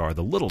sports car,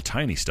 the little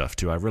tiny stuff,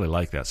 too. I really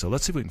like that. So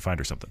let's see if we can find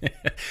her something.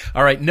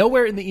 All right.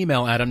 Nowhere in the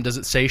email, Adam, does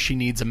it say she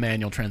needs a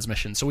manual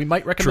transmission. So we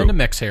might recommend a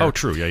mix here. Oh,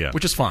 true. Yeah.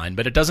 Which is fine.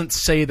 But it doesn't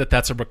say that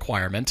that's a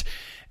requirement.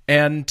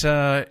 And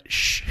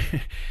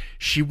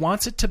she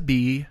wants it to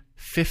be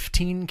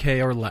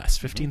 $15K or less,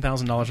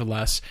 $15,000 or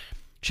less.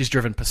 She's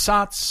driven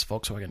Passats,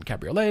 Volkswagen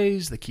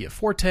Cabriolets, the Kia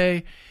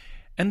Forte,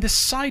 and this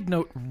side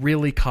note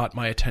really caught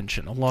my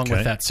attention, along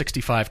with that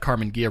 65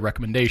 Carmen Ghia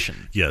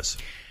recommendation. Yes.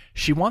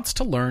 She wants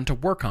to learn to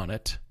work on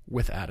it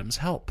with Adam's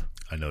help.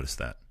 I noticed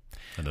that.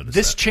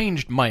 This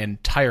changed my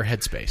entire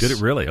headspace. Did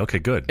it really? Okay,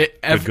 good. Good.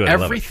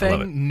 Everything I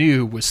love it.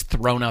 new was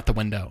thrown out the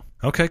window.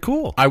 Okay,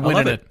 cool. I went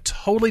in a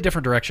totally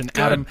different direction.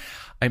 Good. Adam,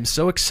 I'm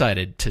so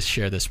excited to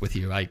share this with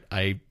you.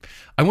 I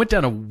went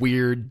down a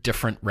weird,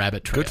 different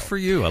rabbit trail. Good for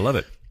you. I love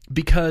it.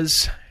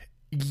 Because,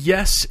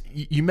 yes,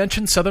 you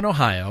mentioned Southern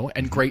Ohio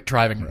and great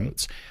driving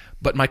roads,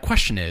 but my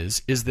question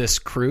is this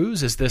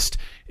cruise? Is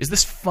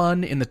this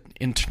fun in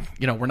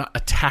we're not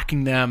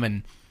attacking them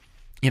and,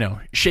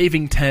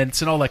 shaving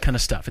tents and all that kind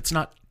of stuff. It's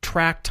not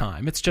track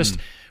time. It's just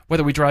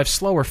whether we drive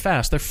slow or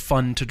fast, they're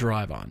fun to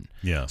drive on.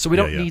 Yeah. So we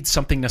don't need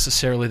something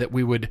necessarily that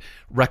we would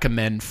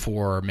recommend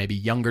for maybe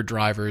younger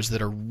drivers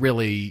that are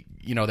really,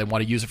 they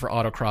want to use it for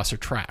autocross or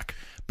track,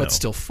 but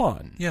still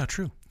fun. Yeah,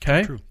 true.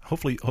 Okay. True.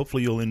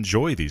 Hopefully you'll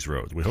enjoy these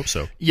roads. We hope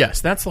so.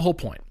 Yes, that's the whole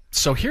point.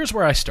 So here's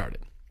where I started.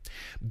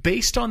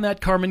 Based on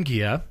that Carmen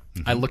Ghia,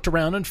 I looked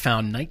around and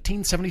found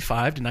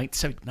 1975 to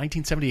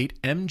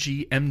 1978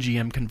 MG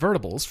MGM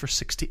convertibles for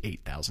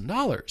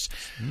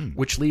 $68,000,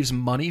 which leaves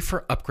money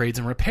for upgrades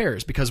and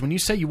repairs. Because when you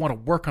say you want to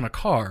work on a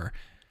car,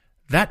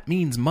 that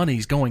means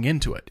money's going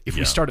into it. If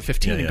we start at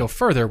 15 and go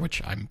further,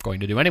 which I'm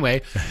going to do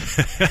anyway.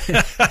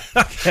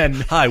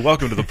 Hi,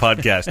 welcome to the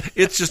podcast.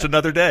 It's just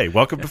another day.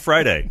 Welcome to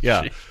Friday.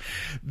 Yeah.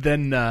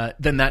 Then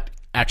that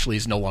actually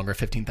is no longer a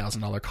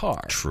 $15,000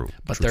 car. True.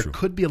 But there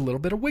could be a little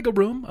bit of wiggle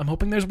room. I'm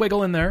hoping there's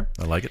wiggle in there.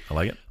 I like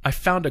it. I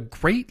found a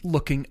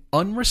great-looking,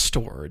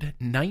 unrestored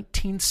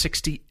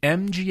 1960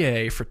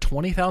 MGA for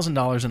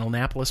 $20,000 in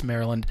Annapolis,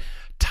 Maryland.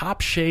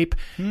 Top shape.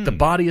 The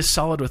body is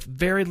solid with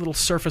very little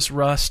surface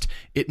rust.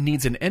 It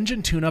needs an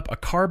engine tune-up, a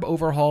carb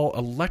overhaul,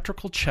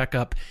 electrical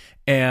checkup,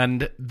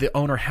 and the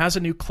owner has a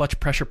new clutch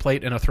pressure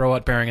plate and a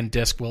throwout bearing and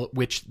disc,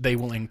 which they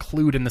will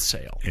include in the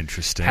sale.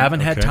 Interesting. Haven't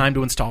had time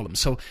to install them.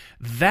 So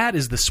that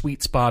is the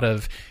sweet spot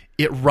of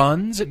it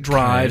runs, it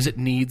drives, it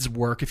needs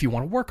work if you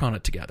want to work on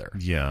it together.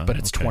 Yeah. But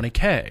it's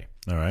 $20K.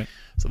 All right.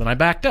 So then I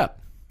backed up.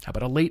 How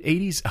about a late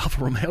 80s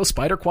Alfa Romeo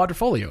Spider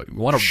Quadrifoglio? You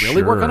want to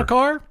really work on a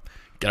car?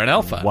 Get an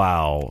Alfa.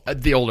 Wow.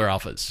 The older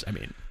Alfas, I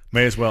mean.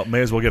 May as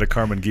well get a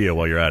Carmen Ghia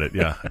while you're at it.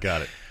 Yeah, I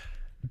got it.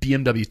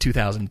 BMW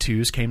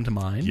 2002s came to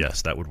mind.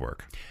 Yes, that would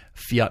work.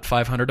 Fiat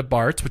 500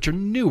 Abarths, which are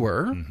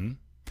newer.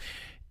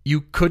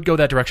 You could go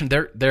that direction.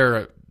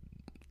 They're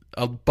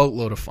a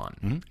boatload of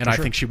fun, and I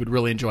think she would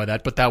really enjoy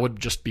that. But that would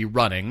just be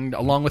running,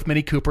 along with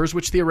Mini Coopers,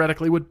 which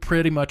theoretically would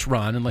pretty much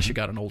run, unless you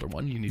got an older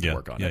one. You need to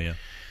work on it.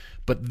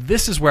 But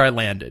this is where I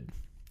landed.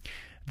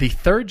 The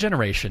third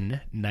generation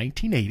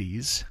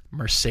 1980s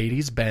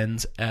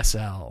Mercedes-Benz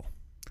SL.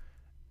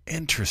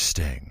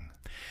 Interesting.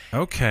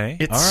 Okay.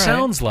 It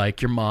sounds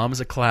like your mom is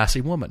a classy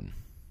woman.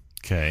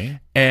 Okay.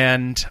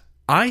 And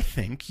I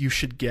think you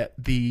should get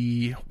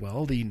the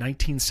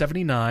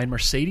 1979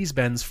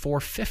 Mercedes-Benz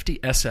 450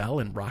 SL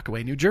in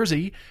Rockaway, New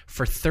Jersey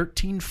for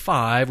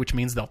 $13,500, which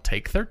means they'll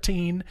take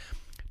 13.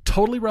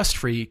 Totally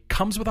rust-free,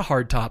 comes with a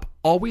hardtop,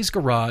 always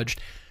garaged,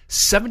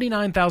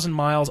 79,000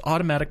 miles,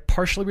 automatic,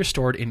 partially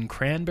restored in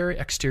cranberry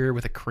exterior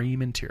with a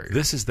cream interior.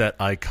 This is that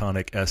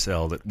iconic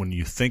SL that when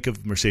you think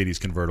of Mercedes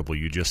convertible,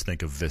 you just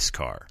think of this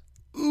car.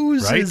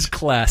 Oozes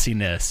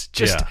classiness.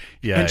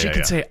 And she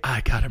could say,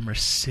 I got a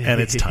Mercedes. And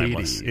it's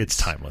timeless. It's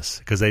timeless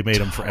because they made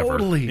them forever.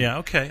 Totally. Yeah,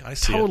 okay. I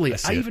see Totally.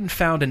 it. I even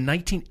found a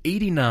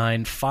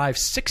 1989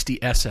 560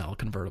 SL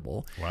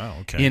convertible. Wow,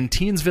 okay. In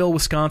Teensville,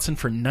 Wisconsin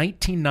for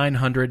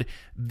 $19,900.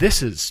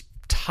 This is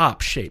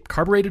top shape.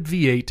 Carbureted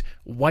V8,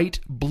 white,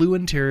 blue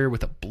interior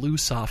with a blue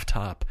soft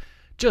top.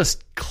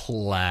 Just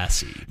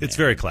classy. Man. It's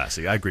very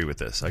classy. I agree with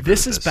this.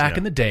 This is back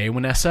in the day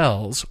when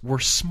SLs were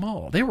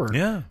small. They were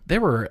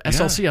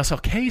SLC,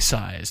 SLK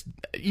sized,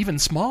 even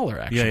smaller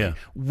actually,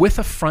 with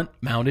a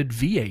front-mounted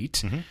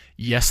V8.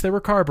 Yes, they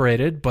were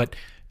carbureted, but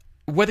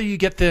whether you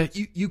get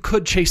you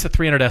could chase the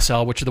 300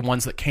 SL, which are the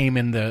ones that came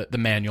in the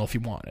manual if you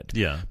wanted.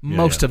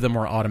 Most of them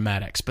were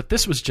automatics, but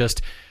this was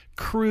just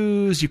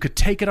cruise. You could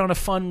take it on a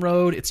fun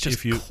road. It's just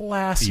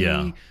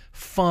classy,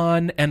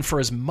 fun, and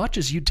for as much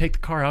as you'd take the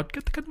car out,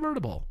 get the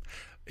convertible.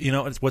 You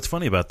know, what's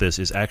funny about this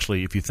is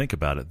actually, if you think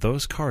about it,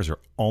 those cars are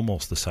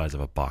almost the size of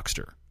a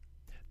Boxster.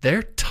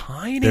 They're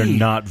tiny. They're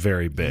not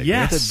very big.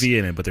 Yes. They have that V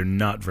in it, but they're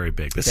not very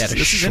big. This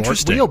is short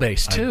interesting.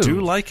 wheelbase, too. I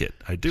do like it.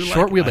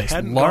 Short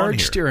wheelbase,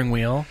 large steering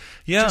wheel.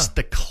 Yeah. Just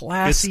the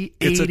classy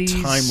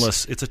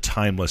 80s. It's a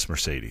timeless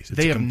Mercedes. It's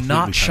they have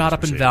not shot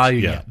up in value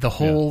yet. The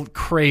whole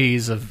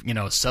craze of,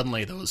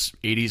 suddenly those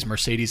 80s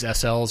Mercedes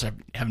SLs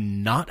have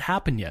not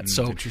happened yet.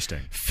 So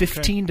interesting.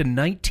 15 to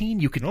 19,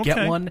 you could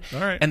get one. All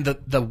right. And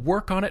the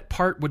work on it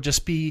part would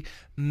just be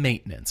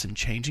maintenance and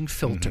changing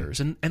filters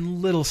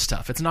and little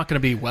stuff. It's not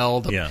going to be,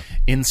 the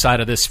inside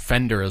of this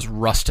fender is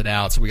rusted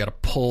out, so we got to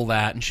pull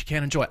that, and she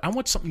can't enjoy it. I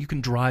want something you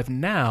can drive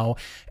now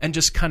and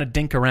just kind of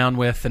dink around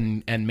with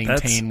and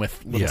maintain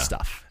with little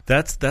stuff.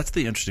 That's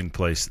the interesting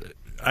place.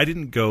 I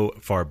didn't go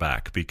far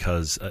back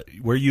because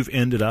where you've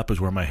ended up is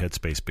where my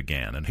headspace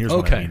began, and here's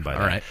what I mean by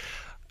that. Right.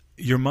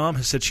 Your mom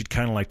has said she'd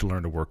kind of like to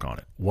learn to work on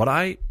it. What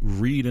I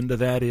read into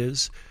that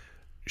is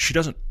she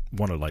doesn't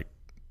want to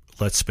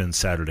let's spend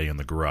Saturday in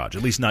the garage,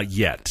 at least not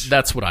yet.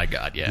 That's what I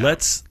got, yeah.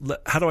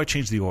 How do I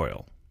change the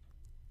oil?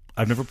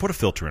 I've never put a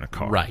filter in a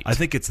car. Right. I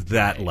think it's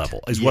that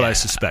level is what I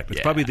suspect.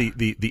 It's probably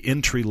the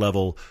entry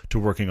level to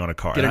working on a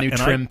car. Get a new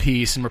trim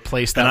piece and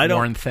replace that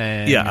worn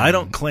thing. Yeah, I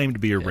don't claim to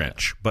be a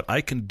wrench, but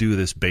I can do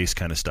this base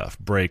kind of stuff.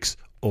 Brakes,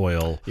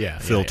 oil,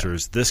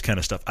 filters, this kind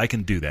of stuff. I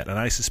can do that, and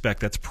I suspect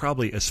that's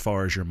probably as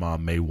far as your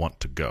mom may want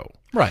to go.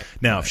 Right.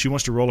 Now, if she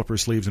wants to roll up her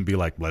sleeves and be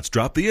like, let's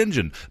drop the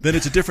engine, then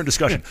it's a different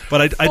discussion.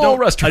 But I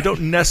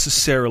don't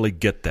necessarily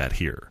get that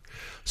here.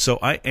 So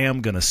I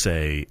am going to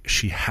say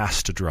she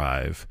has to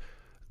drive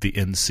the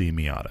NC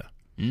Miata,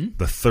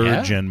 the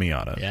third-gen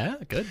Miata. Yeah,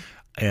 good.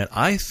 And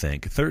I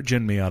think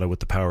third-gen Miata with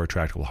the power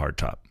retractable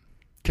hardtop.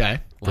 Okay.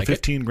 For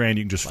 $15,000,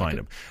 you can just find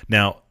them.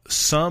 Now,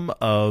 some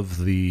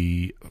of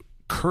the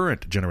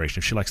current generation,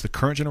 if she likes the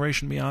current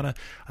generation Miata,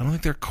 I don't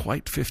think they're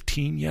quite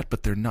 15 yet,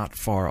 but they're not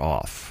far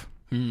off.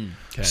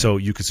 Okay. So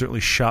you could certainly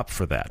shop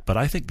for that. But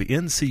I think the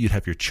NC, you'd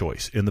have your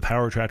choice. In the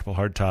power retractable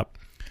hardtop,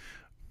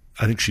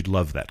 I think she'd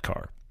love that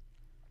car.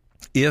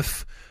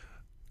 If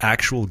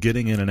actual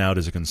getting in and out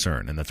is a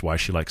concern, and that's why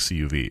she likes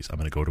CUVs, I'm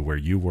going to go to where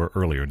you were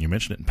earlier, and you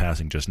mentioned it in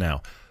passing just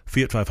now,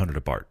 Fiat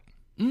 500 Abarth.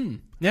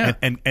 Yeah.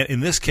 And in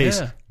this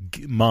case,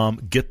 Mom,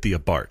 get the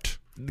Abarth.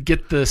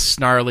 Get the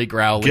snarly,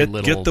 growly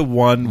little Get the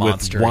one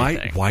with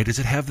why does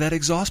it have that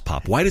exhaust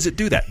pop? Why does it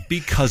do that?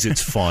 Because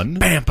it's fun.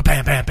 Bam,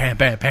 bam, bam, bam,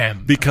 bam,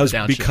 bam. Because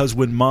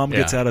when Mom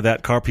gets out of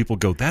that car, people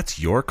go, "That's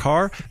your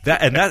car?"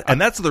 And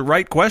that's the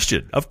right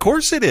question. Of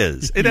course it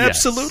is. It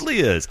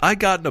absolutely is. I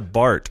got an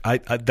Abarth.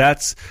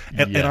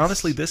 And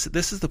honestly, this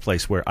is the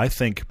place where I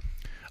think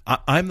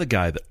I'm the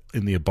guy that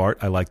in the Abarth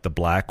I like the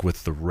black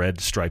with the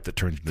red stripe that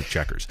turns into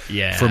checkers.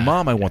 Yeah. For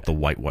Mom, I want the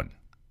white one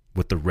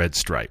with the red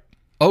stripe.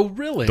 Oh,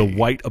 really? The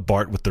white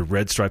Abarth with the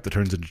red stripe that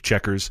turns into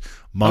checkers.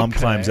 Mom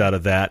climbs out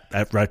of that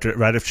right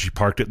after she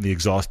parked it, and the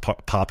exhaust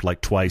popped like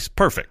twice.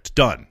 Perfect.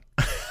 Done.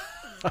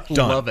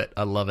 Love it.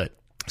 I love it.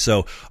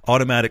 So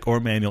automatic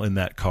or manual in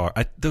that car.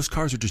 Those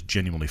cars are just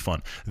genuinely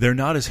fun. They're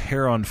not as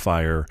hair on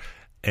fire,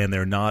 and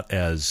they're not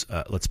as,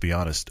 let's be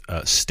honest,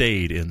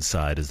 staid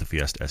inside as the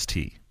Fiesta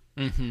ST.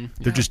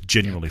 They're just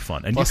genuinely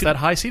fun. And plus that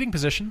high seating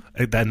position.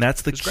 And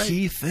that's the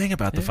key thing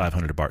about the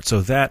 500 Abarth.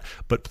 So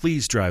but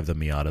please drive the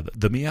Miata.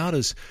 The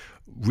Miata's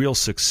real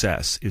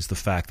success is the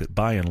fact that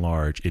by and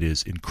large it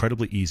is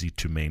incredibly easy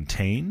to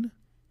maintain,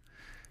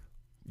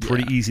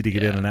 pretty easy to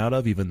get in and out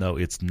of, even though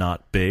it's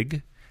not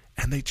big,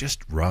 and they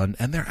just run,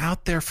 and they're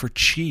out there for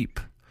cheap.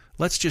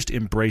 Let's just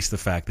embrace the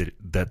fact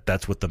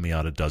that's what the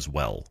Miata does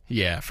well.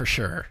 Yeah, for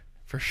sure.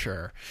 For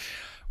sure.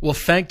 Well,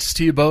 thanks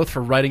to you both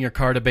for writing your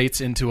car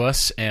debates into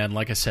us. And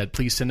like I said,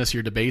 please send us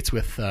your debates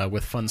with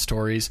fun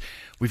stories.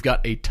 We've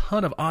got a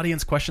ton of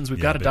audience questions we've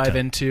got to dive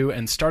into.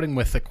 And starting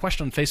with a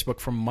question on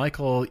Facebook from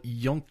Michael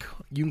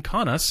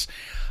Yunkanas.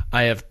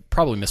 I have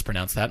probably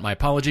mispronounced that. My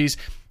apologies.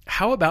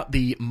 How about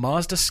the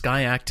Mazda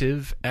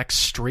Skyactiv X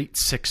Straight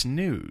 6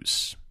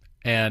 News?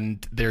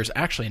 And there's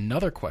actually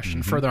another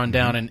question further on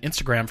down in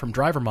Instagram from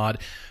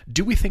DriverMod.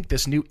 Do we think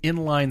this new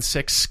inline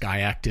 6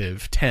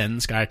 Skyactiv 10,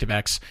 Skyactiv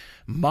X,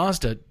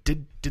 Mazda,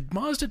 did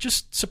Mazda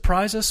just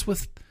surprise us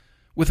with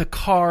a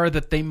car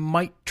that they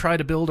might try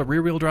to build a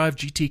rear-wheel drive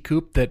GT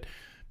coupe that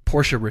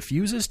Porsche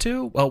refuses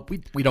to? Well,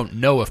 we don't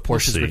know if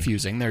Porsche's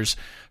refusing. There's,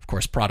 of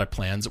course, product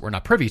plans that we're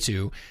not privy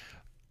to.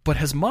 But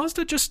has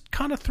Mazda just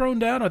kind of thrown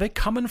down? Are they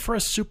coming for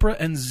a Supra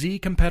and Z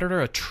competitor,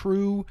 a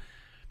true...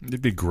 It'd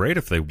be great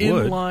if they would.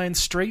 Inline,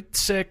 straight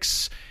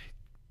 6,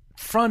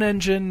 front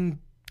engine,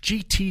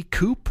 GT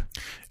coupe.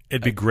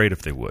 It'd be great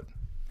if they would.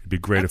 It'd be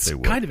great if they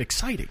would. Kind of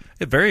exciting.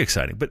 Very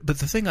exciting. But the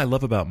thing I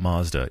love about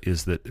Mazda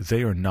is that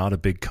they are not a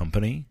big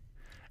company,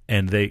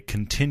 and they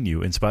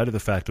continue, in spite of the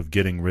fact of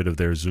getting rid of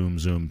their Zoom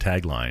Zoom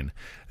tagline,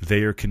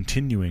 they are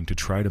continuing to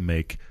try to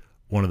make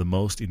one of the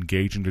most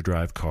engaging to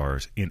drive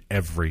cars in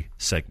every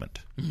segment.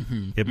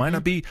 It might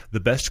not be the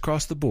best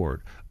across the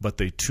board, but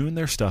they tune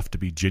their stuff to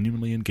be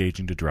genuinely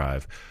engaging to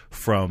drive,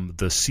 from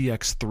the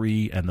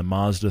CX-3 and the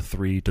Mazda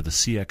 3 to the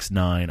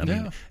CX-9. I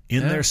mean,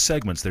 in their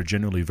segments, they're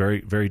generally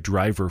very, very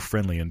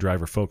driver-friendly and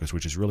driver-focused,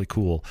 which is really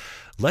cool.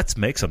 Let's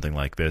make something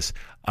like this.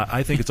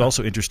 I think it's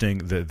also interesting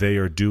that they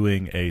are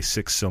doing a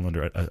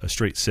six-cylinder, a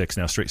straight six.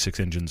 Now, straight six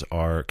engines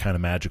are kind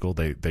of magical.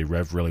 They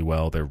rev really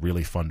well. They're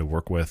really fun to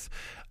work with.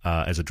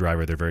 As a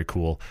driver, they're very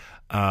cool.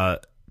 A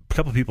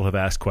couple of people have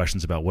asked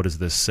questions about what does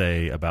this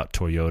say about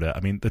Toyota.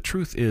 I mean, the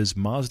truth is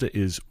Mazda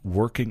is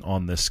working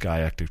on this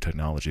Skyactiv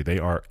technology. They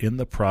are in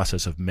the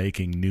process of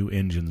making new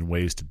engines and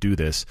ways to do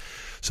this,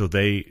 so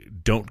they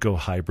don't go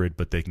hybrid,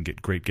 but they can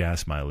get great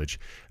gas mileage.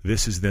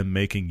 This is them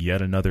making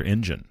yet another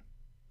engine.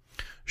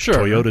 Sure.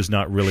 Toyota's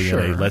not really in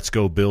a let's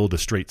go build a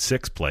straight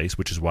six place,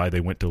 which is why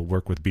they went to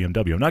work with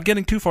BMW. I'm not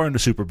getting too far into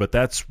Super, but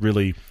that's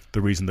really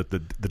the reason that the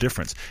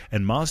difference.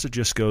 And Mazda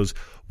just goes,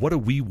 what do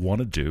we want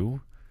to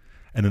do?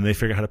 And then they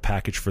figure out how to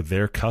package for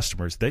their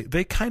customers.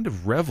 They kind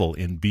of revel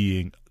in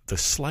being the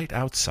slight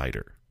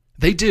outsider.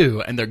 They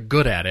do, and they're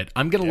good at it.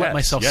 I'm going to let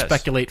myself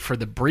speculate for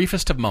the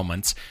briefest of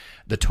moments.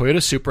 The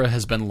Toyota Supra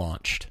has been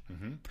launched.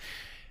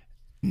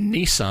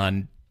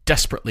 Nissan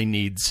desperately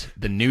needs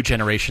the new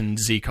generation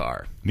Z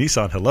car.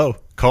 Nissan, hello.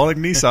 Calling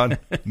Nissan.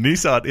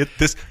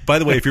 Nissan. By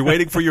the way, if you're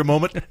waiting for your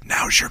moment,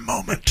 now's your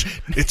moment.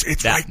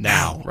 It's right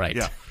now. Right.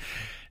 Yeah.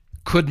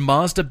 Could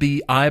Mazda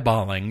be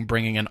eyeballing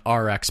bringing an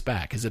RX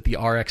back? Is it the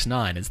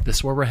RX-9? Is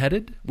this where we're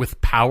headed?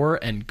 With power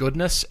and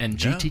goodness and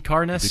GT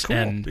carness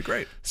and be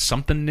great.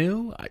 Something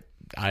new?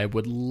 I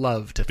would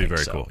love to think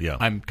very so. Cool. Yeah.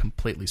 I'm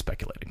completely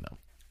speculating, though.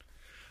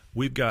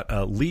 We've got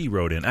Lee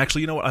wrote in.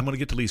 Actually, you know what? I'm going to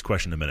get to Lee's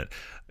question in a minute.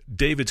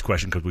 David's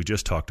question, because we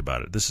just talked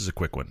about it. This is a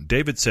quick one.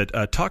 David said,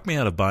 talk me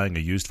out of buying a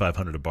used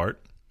 500 at BART.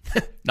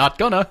 Not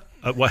gonna.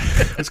 What?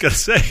 I was going to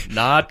say.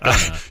 Not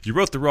gonna. You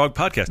wrote the wrong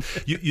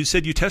podcast. You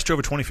said you test drove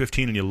a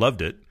 2015 and you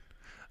loved it.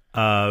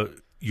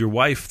 Your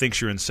wife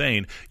thinks you're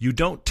insane. You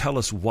don't tell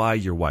us why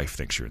your wife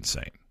thinks you're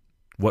insane.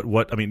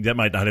 What? I mean, that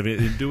might not have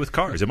anything to do with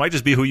cars. It might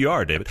just be who you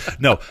are, David.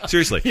 No,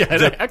 seriously. It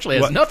actually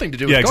has nothing to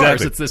do with cars.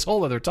 Exactly. It's this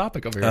whole other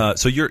topic over here.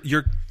 So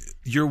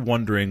you're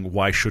wondering,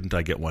 why shouldn't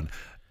I get one?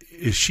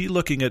 Is she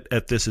looking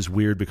at this as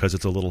weird because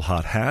it's a little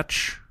hot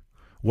hatch?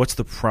 What's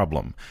the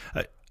problem?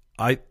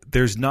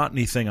 There's not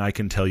anything I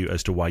can tell you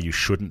as to why you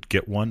shouldn't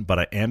get one, but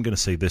I am going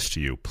to say this to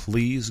you.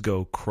 Please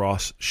go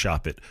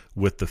cross-shop it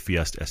with the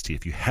Fiesta ST.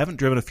 If you haven't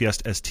driven a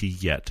Fiesta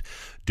ST yet,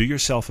 do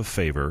yourself a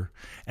favor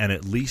and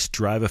at least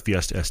drive a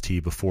Fiesta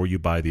ST before you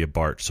buy the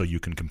Abarth so you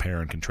can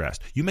compare and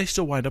contrast. You may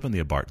still wind up in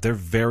the Abarth. They're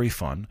very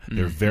fun.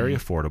 They're very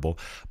affordable,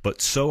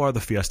 but so are the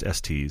Fiesta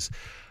STs.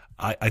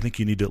 I think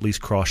you need to at least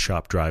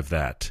cross-shop drive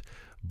that.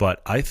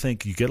 But I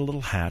think you get a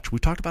little hatch. We've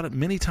talked about it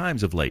many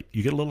times of late.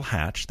 You get a little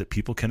hatch that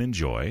people can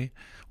enjoy.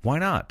 Why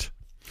not?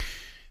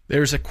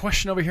 There's a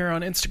question over here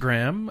on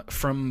Instagram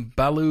from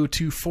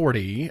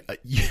Balu240.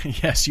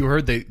 Yes, you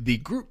heard the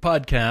group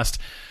podcast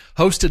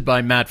hosted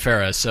by Matt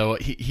Ferris. So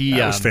he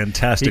that was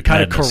fantastic. He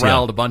kind of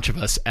corralled a bunch of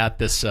us at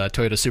this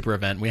Toyota Super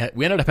event. We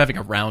ended up having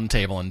a round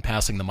table and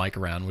passing the mic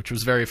around, which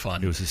was very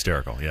fun. It was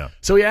hysterical, yeah.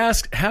 So he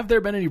asked, have there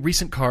been any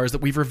recent cars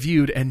that we've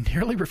reviewed and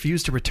nearly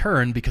refused to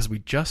return because we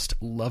just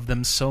love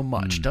them so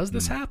much? Does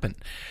this happen?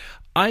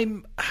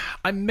 I'm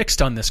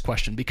mixed on this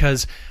question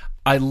because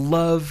I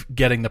love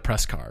getting the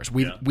press cars.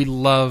 We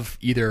love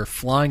either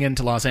flying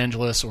into Los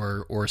Angeles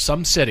or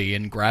some city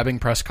and grabbing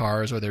press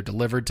cars, or they're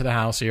delivered to the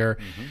house here.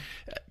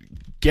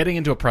 Getting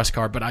into a press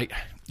car, but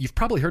you've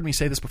probably heard me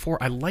say this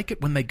before, I like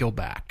it when they go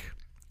back.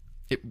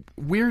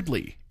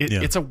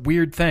 It's a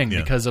weird thing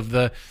because of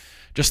the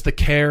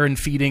care and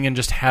feeding and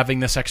just having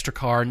this extra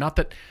car. Not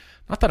that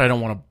I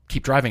don't want to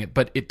keep driving it,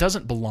 but it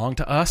doesn't belong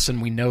to us,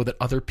 and we know that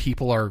other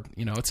people are,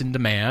 it's in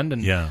demand,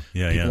 and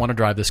people want to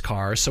drive this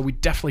car. So we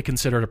definitely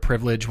consider it a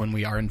privilege when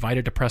we are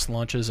invited to press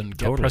launches and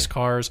get press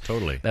cars.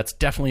 Totally. That's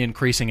definitely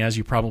increasing, as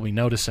you're probably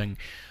noticing.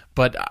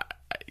 But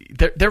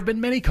there have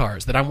been many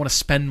cars that I want to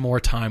spend more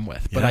time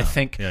with. But I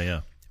think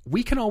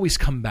we can always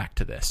come back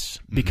to this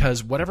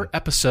because whatever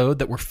episode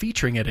that we're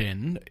featuring it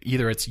in,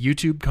 either it's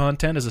YouTube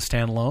content as a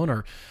standalone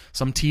or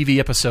some TV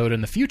episode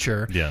in the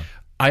future,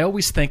 I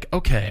always think,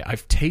 okay,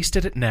 I've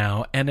tasted it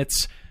now, and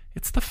it's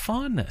the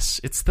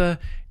fondness.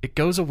 It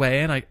goes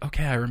away, and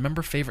I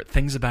remember favorite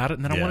things about it,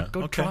 and then I want to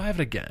go drive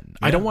it again.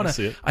 I don't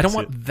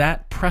want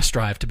that press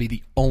drive to be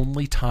the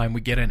only time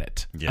we get in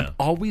it. I'm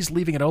always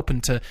leaving it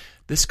open to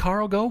this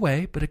car will go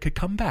away, but it could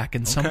come back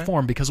in some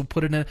form because we'll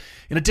put it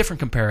in a different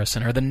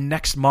comparison, or the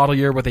next model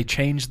year where they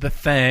changed the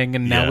thing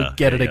and now we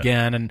get it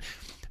again. And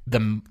the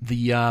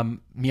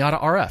Miata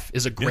RF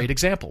is a great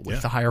example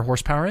with the higher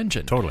horsepower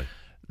engine. Totally.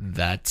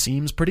 That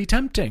seems pretty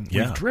tempting.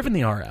 We've driven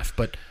the RF,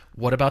 but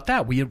what about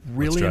that? We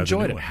really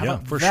enjoyed it. How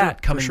about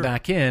that coming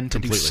back in to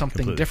do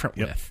something different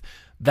with?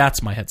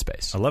 That's my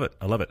headspace. I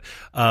love it.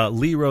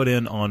 Lee wrote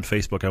in on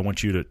Facebook. I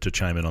want you to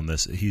chime in on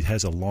this. He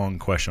has a long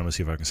question. I'm going to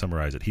see if I can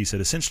summarize it. He said,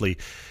 essentially,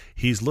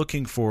 he's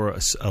looking for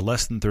a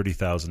less than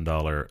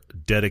 $30,000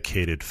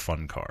 dedicated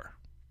fun car.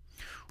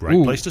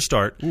 Right place to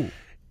start.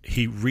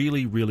 He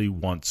really, really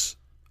wants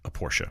a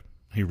Porsche.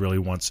 He really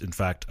wants, in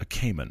fact, a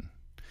Cayman.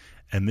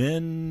 And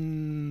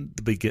then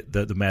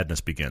the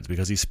madness begins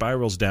because he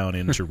spirals down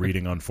into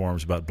reading on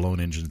forums about blown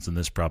engines and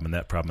this problem and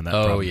that problem and that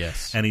problem. Oh,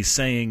 yes. And he's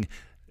saying,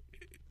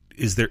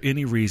 is there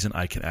any reason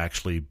I can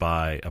actually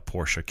buy a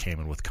Porsche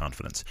Cayman with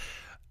confidence?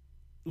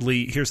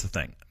 Lee, here's the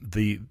thing.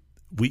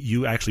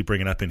 You actually bring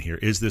it up in here.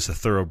 Is this a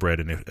thoroughbred?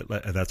 And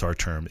that's our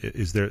term.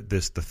 Is there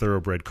the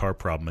thoroughbred car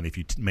problem? And if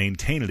you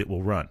maintain it, it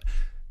will run.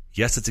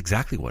 Yes, it's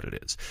exactly what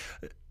it is.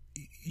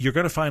 You're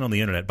going to find on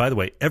the internet, by the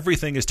way,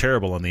 everything is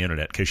terrible on the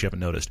internet, in case you haven't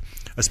noticed,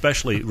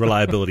 especially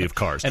reliability of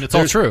cars. And it's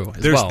all true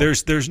as well.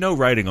 There's no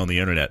writing on the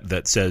internet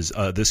that says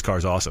this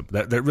car's awesome.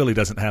 That really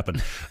doesn't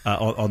happen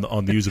on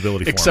the usability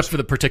forums. Except for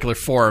the particular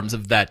forums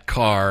of that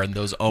car and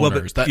those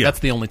owners. Well, that's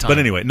the only time. But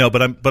anyway, no,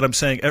 but I'm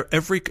saying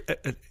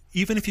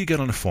even if you get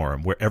on a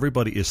forum where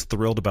everybody is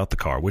thrilled about the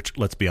car, which,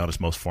 let's be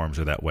honest, most forums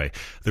are that way,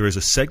 there is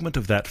a segment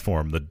of that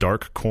forum, the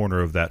dark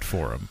corner of that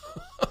forum,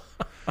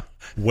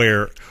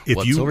 where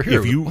if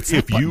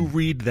you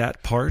read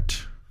that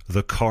part,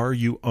 the car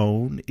you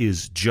own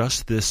is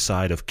just this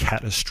side of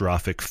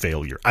catastrophic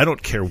failure. I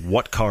don't care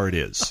what car it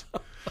is.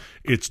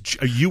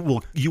 You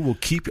will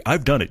keep.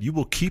 I've done it. You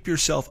will keep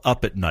yourself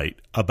up at night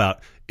about,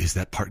 is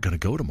that part going to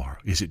go tomorrow?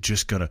 Is it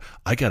just going to?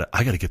 I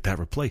gotta get that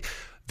replaced.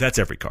 That's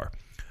every car.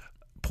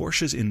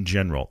 Porsches in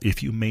general,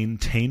 if you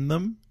maintain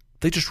them,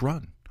 they just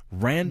run.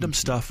 Random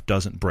stuff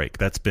doesn't break.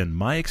 That's been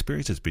my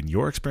experience. It's been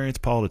your experience,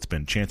 Paul. It's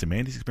been Chance and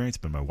Mandy's experience.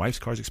 It's been my wife's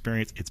car's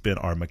experience. It's been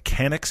our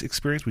mechanic's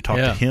experience. We talked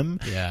to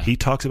him. Yeah. He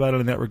talks about it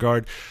in that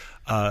regard.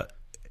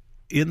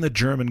 In the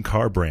German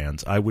car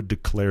brands, I would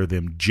declare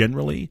them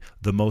generally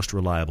the most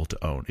reliable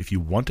to own. If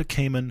you want a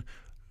Cayman,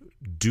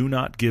 do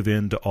not give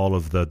in to all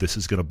of this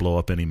is going to blow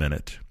up any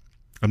minute.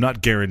 I'm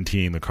not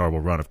guaranteeing the car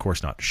will run. Of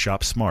course not.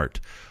 Shop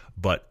smart.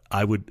 But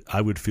I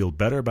would feel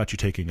better about you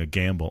taking a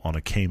gamble on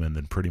a Cayman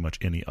than pretty much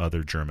any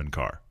other German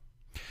car.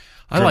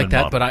 I like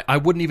that, model. But I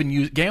wouldn't even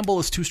use – gamble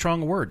is too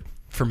strong a word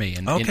for me,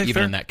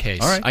 even in that case.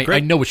 All right,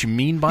 I know what you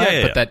mean by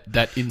it, but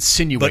that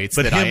insinuates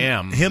that I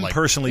am. Him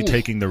personally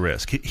taking the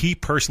risk. He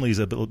personally is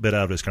a bit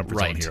out of his comfort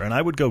zone here, and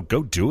I would go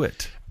do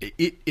it.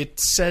 It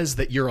says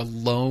that you're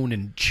alone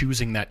in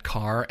choosing that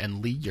car,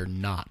 and Lee, you're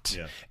not.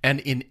 Yeah. And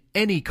in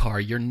any car,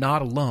 you're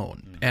not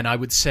alone. Mm-hmm. And I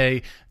would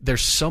say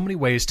there's so many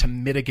ways to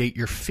mitigate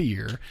your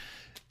fear,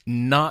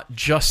 not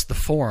just the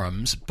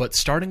forums, but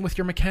starting with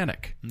your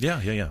mechanic.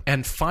 Yeah.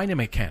 And finding a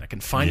mechanic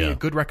and finding a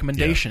good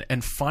recommendation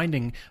and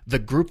finding the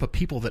group of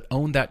people that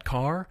own that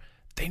car.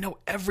 They know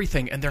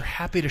everything, and they're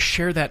happy to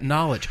share that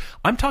knowledge.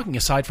 I'm talking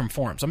aside from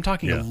forums. I'm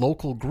talking a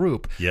local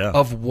group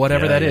of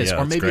whatever that is.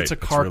 Or maybe it's a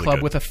car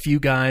club with a few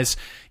guys,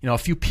 a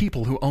few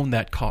people who own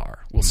that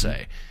car, we'll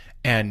say.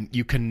 And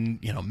you can,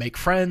 make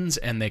friends,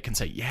 and they can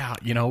say,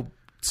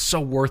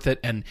 so worth it,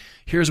 and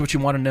here's what you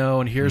want to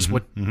know, and here's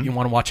what you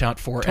want to watch out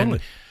for. Totally.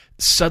 And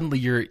suddenly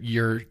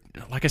you're,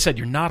 like I said,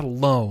 you're not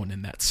alone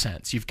in that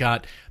sense. You've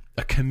got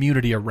a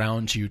community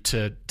around you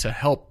to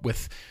help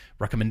with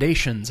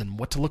recommendations and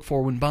what to look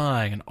for when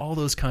buying and all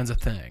those kinds of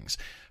things.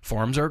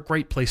 Forums are a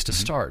great place to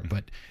start,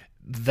 but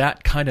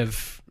that kind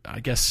of,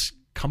 I guess,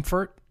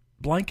 comfort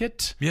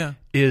blanket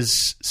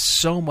is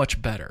so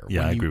much better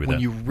I agree with that. When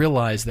you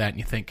realize that and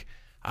you think,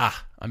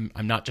 I'm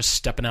not just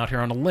stepping out here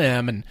on a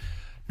limb and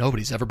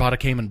nobody's ever bought a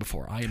Cayman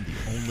before. I am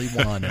the only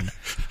one, and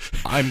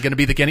I'm going to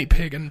be the guinea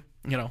pig, and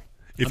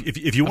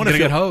if you want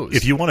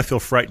to feel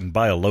frightened,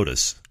 buy a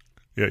Lotus.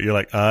 You're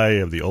like, I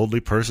am the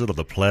only person on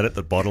the planet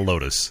that bought a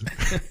Lotus.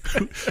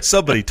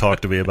 Somebody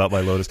talked to me about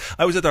my Lotus.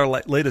 I was at our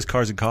latest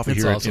Cars and Coffee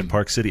here in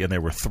Park City, and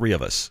there were 3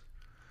 of us.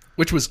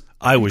 Which was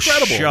I was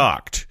incredible.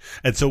 Shocked.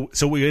 And so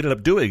what we ended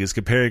up doing is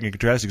comparing and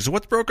contrasting. So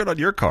what's broken on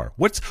your car?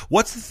 What's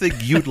the thing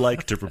you'd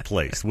like to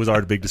replace was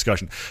our big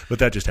discussion. But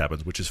that just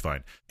happens, which is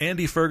fine.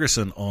 Andy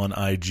Ferguson on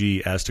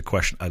IG asked a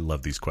question. I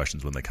love these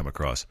questions when they come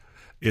across.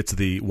 It's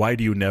the why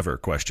do you never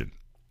question.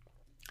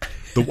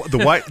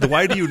 The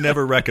why do you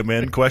never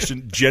recommend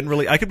question,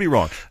 generally, I could be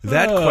wrong.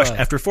 That question,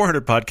 after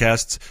 400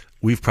 podcasts,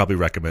 we've probably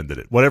recommended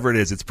it. Whatever it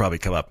is, it's probably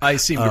come up. I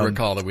seem to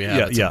recall that we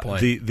have at some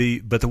point.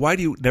 But the why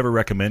do you never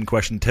recommend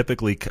question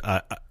typically,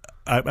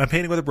 I'm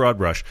painting with a broad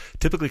brush,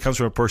 typically comes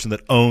from a person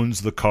that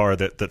owns the car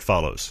that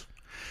follows.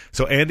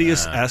 So Andy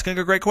is asking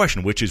a great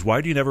question, which is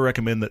why do you never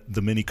recommend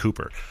the Mini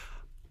Cooper?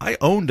 I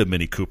owned a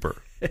Mini Cooper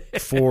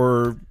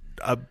for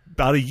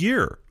about a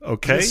year,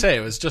 okay? I say it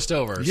was just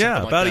over.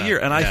 About a year,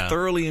 and I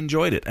thoroughly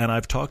enjoyed it, and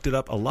I've talked it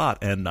up a lot,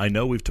 and I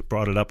know we've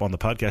brought it up on the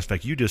podcast. In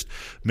fact, you just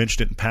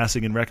mentioned it in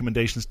passing in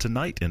recommendations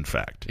tonight, in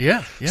fact.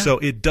 Yeah. So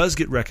it does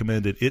get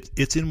recommended.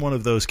 It's in one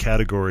of those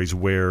categories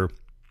where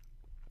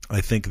I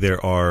think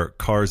there are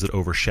cars that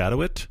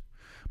overshadow it,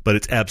 but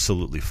it's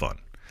absolutely fun.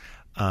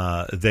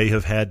 They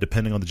have had,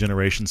 depending on the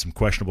generation, some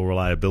questionable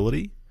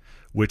reliability,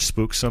 which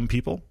spooks some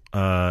people.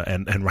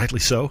 and rightly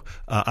so.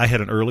 I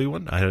had an early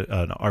one. I had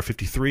an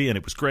R53, and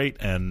it was great,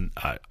 and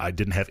I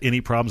didn't have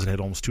any problems. It had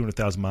almost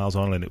 200,000 miles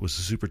on it, and it was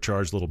a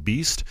supercharged little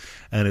beast.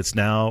 And it's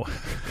now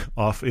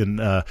off in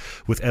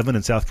with Evan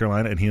in South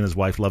Carolina, and he and his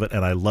wife love it.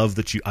 And I love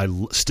that I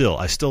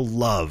still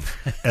love,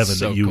 Evan,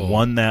 So that you cool.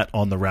 won that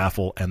on the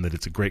raffle, and that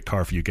it's a great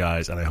car for you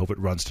guys. And I hope it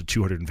runs to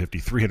 250,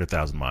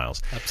 300,000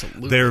 miles.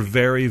 Absolutely. They're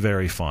very,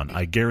 very fun.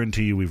 I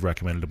guarantee you we've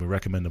recommended them. We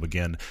recommend them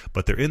again.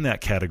 But they're in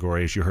that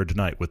category, as you heard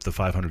tonight, with the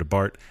 500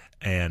 Abarth,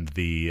 and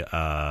the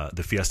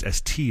Fiesta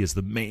ST is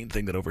the main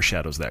thing that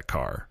overshadows that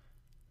car.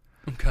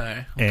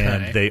 Okay.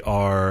 And they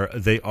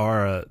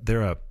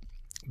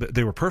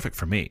were perfect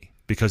for me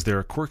because they're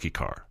a quirky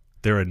car.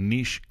 They're a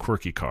niche,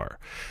 quirky car.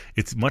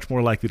 It's much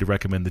more likely to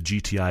recommend the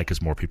GTI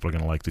because more people are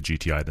going to like the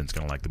GTI than it's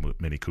going to like the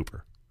Mini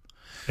Cooper.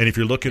 And if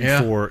you're looking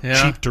for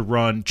cheap to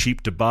run,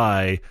 cheap to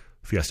buy,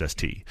 Fiesta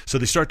ST. So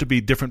they start to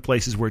be different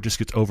places where it just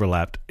gets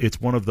overlapped.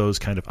 It's one of those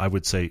kind of, I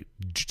would say,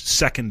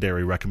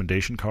 secondary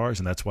recommendation cars,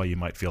 and that's why you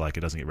might feel like it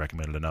doesn't get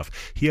recommended enough.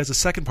 He has a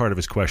second part of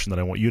his question that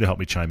I want you to help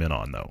me chime in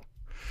on, though.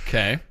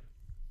 Okay.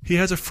 He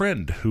has a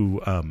friend who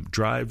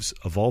drives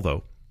a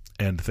Volvo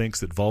and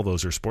thinks that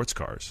Volvos are sports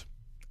cars.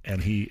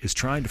 And he is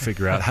trying to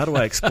figure out, how do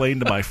I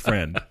explain to my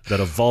friend that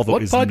a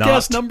Volvo is not... What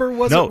podcast number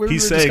was it where we were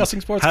discussing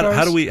sports cars?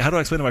 How do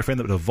I explain to my friend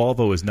that a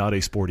Volvo is not a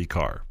sporty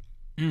car?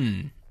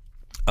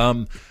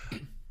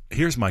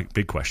 Here's my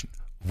big question.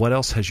 What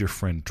else has your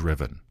friend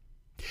driven?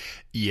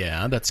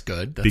 Yeah, that's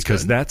good.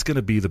 Because that's going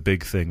to be the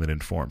big thing that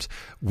informs.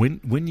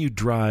 When you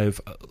drive...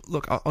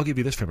 look, I'll give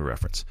you this frame of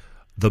reference.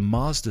 The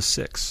Mazda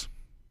 6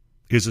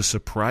 is a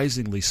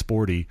surprisingly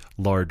sporty,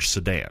 large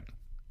sedan.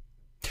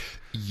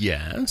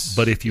 Yes.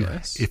 But if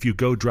you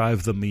go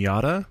drive the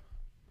Miata,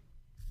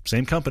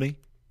 same company,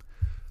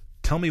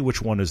 tell me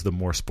which one is the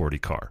more sporty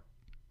car.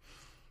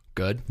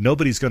 Good.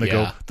 Nobody's going to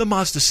go, the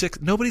Mazda 6.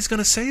 Nobody's going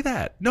to say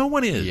that. No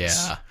one is.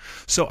 Yeah.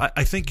 So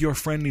I think your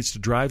friend needs to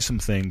drive some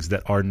things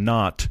that are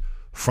not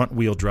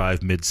front-wheel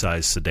drive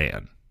mid-size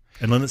sedan.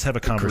 And then let's have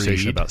a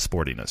conversation about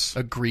sportiness.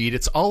 Agreed.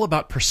 It's all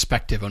about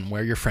perspective on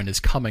where your friend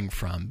is coming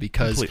from.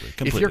 Because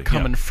completely, if you're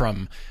coming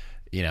from...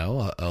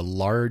 a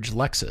large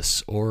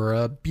Lexus or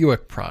a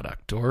Buick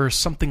product or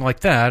something like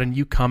that, and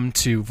you come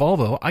to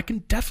Volvo, I can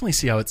definitely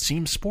see how it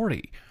seems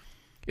sporty.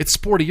 It's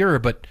sportier,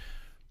 but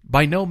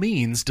by no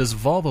means does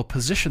Volvo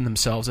position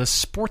themselves as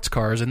sports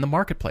cars in the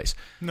marketplace.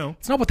 No.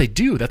 It's not what they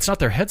do. That's not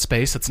their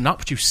headspace. That's not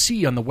what you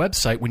see on the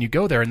website when you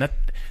go there, and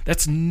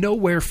that's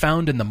nowhere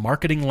found in the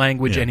marketing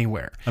language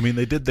anywhere. I mean,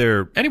 they did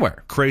their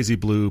anywhere crazy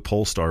blue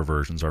Polestar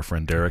versions. Our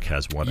friend Derek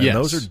has one, and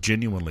those are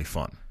genuinely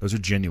fun.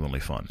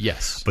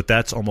 Yes. But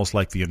that's almost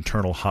like the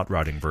internal hot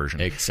rodding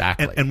version.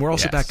 Exactly. And we're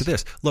also back to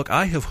this. Look,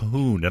 I have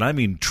hooned, and I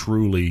mean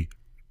truly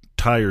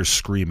tires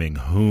screaming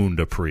hooned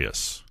a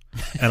Prius.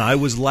 And I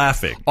was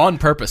laughing. On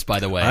purpose, by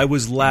the way. I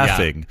was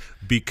laughing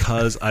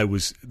because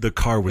the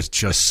car was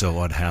just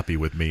so unhappy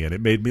with me, and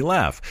it made me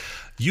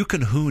laugh. You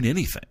can hoon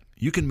anything.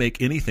 You can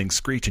make anything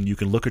screech, and you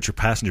can look at your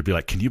passenger and be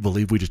like, can you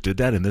believe we just did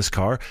that in this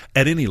car?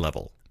 At any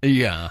level.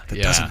 Yeah.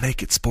 That doesn't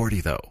make it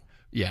sporty, though.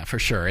 Yeah, for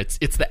sure. It's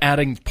the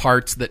adding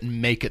parts that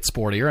make it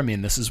sportier. I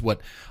mean, this is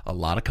what a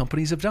lot of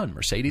companies have done.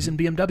 Mercedes and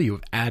BMW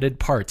have added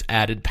parts,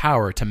 added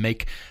power to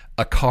make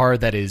a car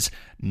that is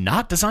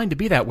not designed to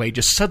be that way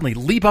just suddenly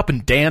leap up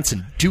and dance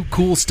and do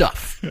cool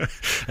stuff.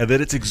 And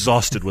then it's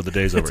exhausted when the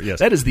day's over. Yes.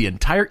 That is the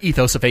entire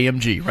ethos of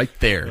AMG right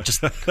there.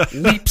 Just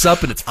leaps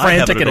up and it's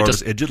frantic and it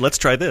just let's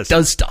try this.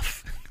 Does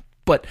stuff.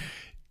 But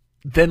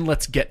then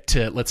let's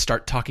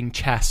start talking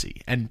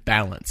chassis and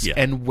balance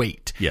and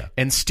weight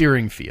and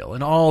steering feel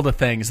and all the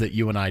things that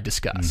you and I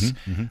discuss.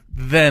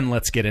 Then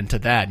let's get into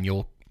that, and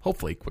you'll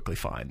hopefully quickly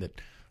find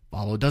that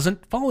Volvo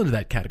doesn't fall into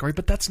that category,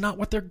 but that's not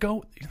what they're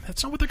going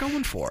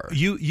for.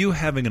 You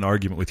having an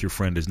argument with your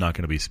friend is not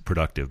going to be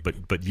productive,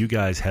 but you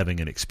guys having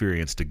an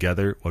experience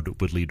together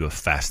would lead to a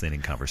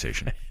fascinating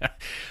conversation.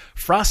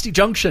 Frosty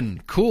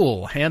Junction,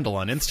 cool handle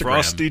on Instagram.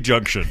 Frosty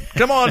Junction.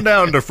 Come on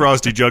down to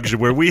Frosty Junction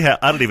where we have.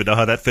 I don't even know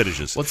how that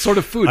finishes. What sort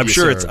of food? I'm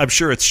sure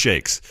it's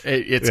shakes.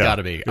 It's got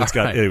to be.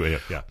 Anyway.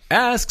 Yeah.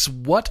 Asks,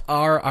 what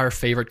are our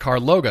favorite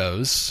car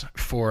logos?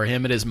 For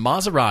him, it is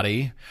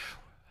Maserati.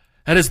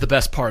 That is the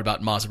best part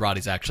about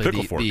Maseratis, actually,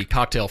 the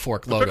cocktail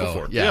fork logo. Pickle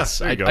fork.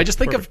 Yes, Yeah, I just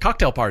think of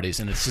cocktail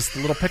parties, and it's just the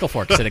little pickle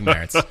fork sitting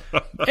there. It's,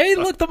 hey,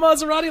 look, the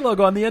Maserati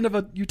logo on the end of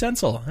a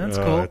utensil. That's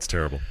cool. That's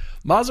terrible.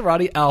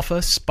 Maserati,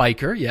 Alfa,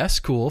 Spiker,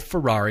 yes, cool,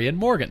 Ferrari, and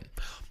Morgan.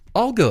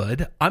 All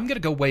good. I'm going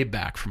to go way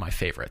back for my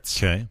favorites.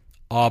 Okay.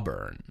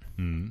 Auburn,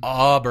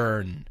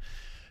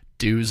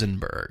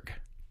 Duesenberg,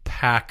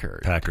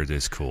 Packard. Packard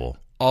is cool.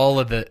 All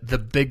of the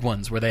big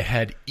ones where they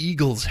had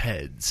eagles'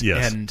 heads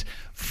and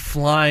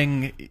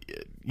flying,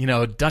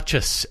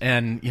 Duchess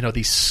and,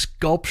 these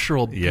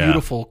sculptural,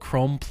 beautiful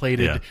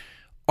chrome-plated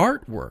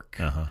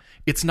artwork.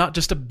 It's not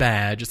just a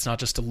badge. It's not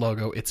just a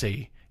logo. It's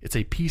a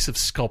piece of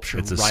sculpture.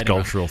 It's a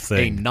sculptural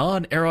thing. A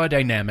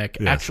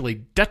non-aerodynamic,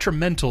 actually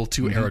detrimental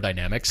to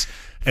aerodynamics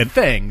and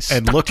thing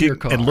and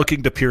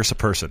looking to pierce a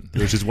person,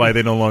 which is why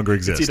they no longer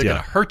exist. It's either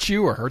going to hurt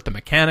you or hurt the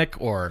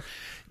mechanic or...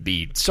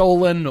 be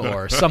stolen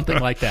or something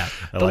like that.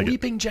 The like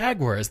Leaping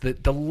Jaguar is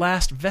the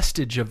last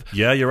vestige of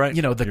you're right.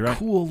 The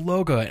cool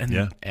logo.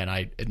 And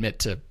I admit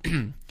to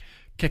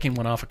kicking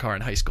one off a car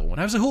in high school. When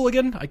I was a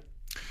hooligan,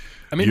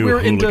 we were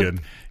into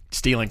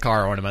stealing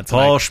car ornaments.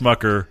 Paul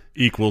Schmucker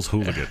equals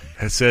hooligan.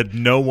 Has said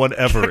no one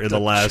ever in the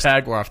last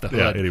Jaguar off the hood.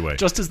 Yeah, anyway.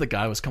 Just as the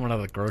guy was coming out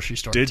of the grocery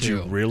store. Did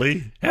you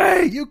really?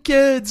 Hey, you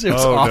kids! It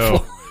was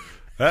awful. No.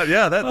 I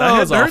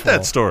hadn't heard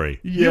that story.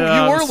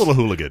 Yeah, you were a little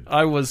hooligan.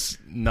 I was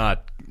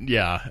not.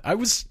 Yeah, I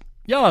was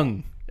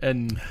young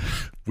and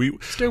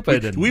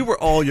stupid. We were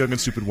all young and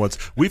stupid once.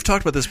 We've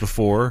talked about this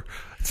before.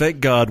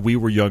 Thank God we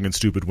were young and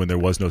stupid when there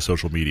was no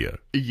social media.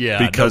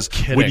 Yeah, because no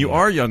kidding. When you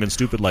are young and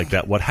stupid like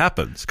that, what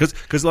happens?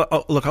 Because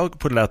look, I'll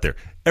put it out there.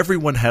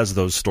 Everyone has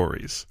those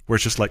stories where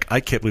it's just like,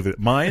 I can't believe it.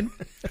 Mine,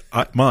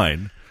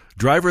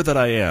 driver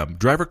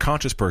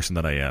conscious person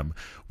that I am,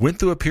 went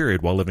through a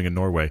period while living in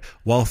Norway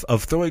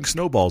of throwing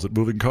snowballs at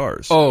moving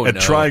cars and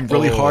trying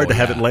really hard to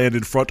have it land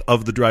in front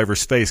of the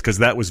driver's face because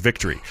that was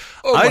victory.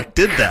 I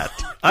did that.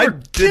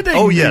 Kidding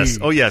Oh me.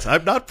 yes.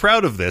 I'm not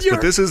proud of this,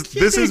 but this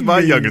is my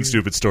young and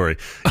stupid story.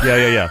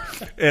 Yeah.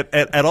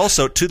 And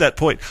also to that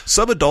point,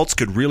 some adults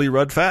could really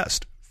run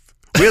fast.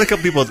 We had a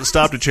couple people that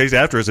stopped and chased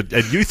after us,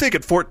 and you think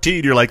at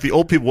 14 you're like, the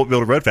old people won't be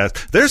able to run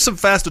fast. There's some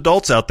fast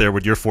adults out there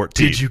when you're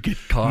 14. Did you get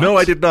caught? No,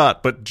 I did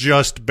not, but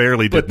just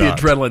barely did not. But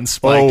the adrenaline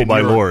spiked. Oh, and my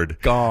you were Lord.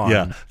 Gone.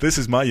 Yeah, this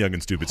is my young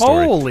and stupid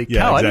story. Holy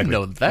cow, I didn't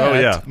know that. Oh,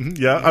 yeah.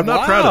 Yeah, I'm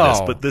not proud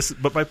of this,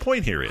 but my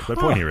point here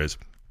is,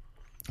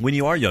 when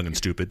you are young and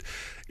stupid,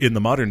 in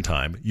the modern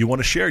time, you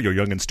want to share your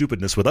young and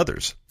stupidness with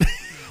others.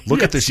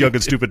 Look at this young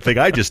and stupid thing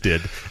I just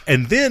did,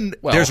 and then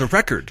there's a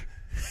record.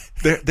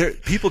 There,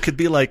 people could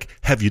be like,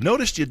 have you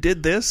noticed you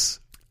did this?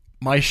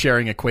 My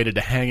sharing equated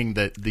to hanging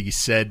the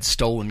said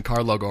stolen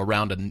car logo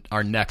around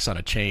our necks on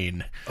a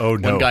chain. Oh,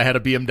 no. One guy had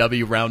a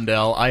BMW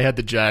Roundel. I had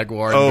the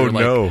Jaguar. And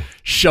we were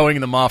showing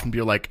them off and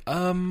be like,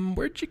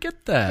 where'd you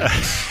get that?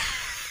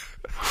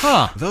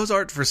 Huh. Those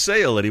aren't for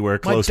sale anywhere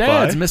close by. My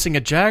dad's missing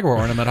a Jaguar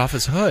ornament off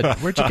his hood.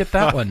 Where'd you get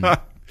that one?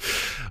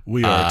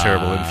 We are a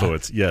terrible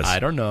influence. Yes. I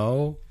don't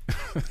know.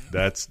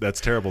 That's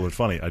terrible and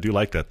funny. I do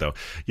like that, though.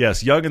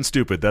 Yes, young and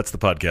stupid. That's the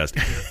podcast.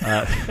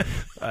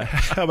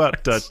 How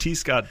about T.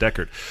 Scott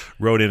Deckert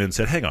wrote in and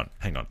said, hang on.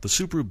 The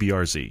Subaru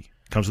BRZ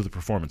comes with a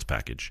performance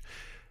package.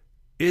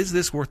 Is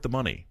this worth the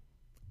money?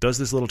 Does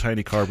this little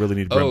tiny car really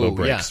need Brembo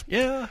brakes?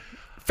 Yeah.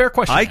 Fair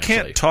question, I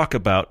can't talk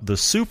about the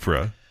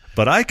Supra,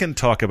 but I can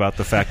talk about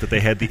the fact that they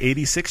had the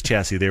 86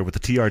 chassis there with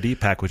the TRD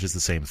pack, which is the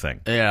same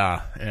thing.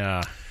 Yeah.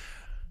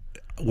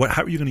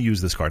 How are you going to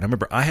use this car? Now,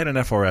 remember, I had an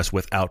FRS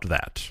without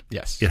that.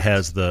 Yes. It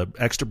has the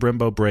extra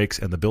Brembo brakes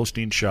and the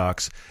Bilstein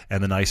shocks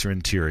and the nicer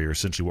interior,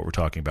 essentially what we're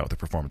talking about with the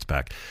performance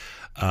pack.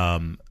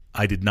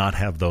 I did not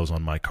have those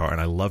on my car,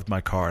 and I loved my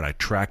car, and I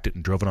tracked it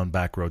and drove it on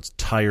back roads.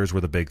 Tires were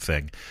the big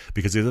thing,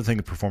 because the other thing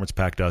the performance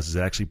pack does is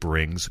it actually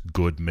brings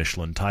good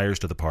Michelin tires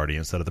to the party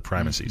instead of the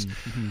Primacies.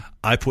 Mm-hmm.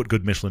 I put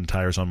good Michelin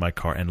tires on my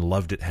car and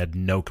loved it, had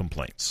no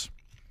complaints.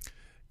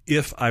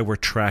 If I were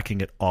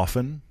tracking it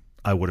often,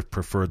 I would have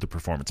preferred the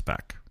performance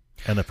pack.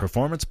 And the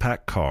performance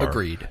pack car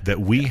that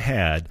we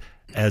had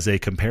as a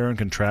compare and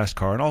contrast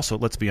car, and also,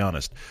 let's be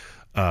honest,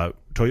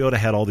 Toyota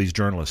had all these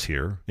journalists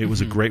here. It was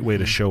a great way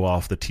to show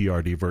off the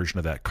TRD version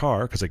of that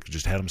car because I could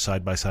just had them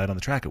side by side on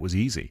the track. It was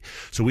easy.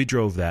 So we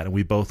drove that, and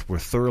we both were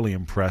thoroughly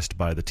impressed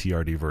by the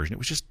TRD version.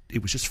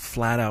 It was just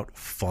flat out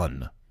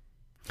fun.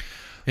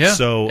 Yeah,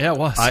 so it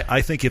was.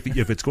 I think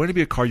if it's going to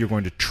be a car you're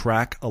going to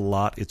track a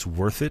lot, it's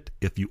worth it.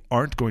 If you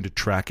aren't going to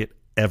track it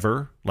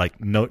ever,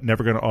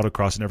 never going to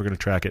autocross it, never going to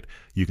track it,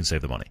 you can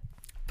save the money.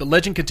 The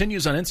legend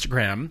continues on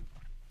Instagram.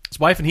 His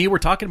wife and he were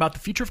talking about the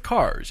future of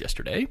cars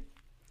yesterday.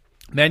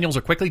 Manuals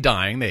are quickly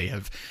dying, they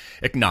have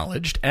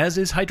acknowledged, as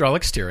is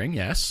hydraulic steering,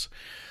 yes.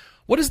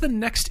 What is the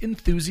next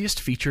enthusiast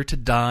feature to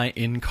die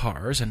in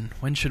cars, and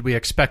when should we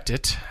expect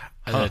it?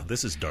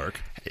 This is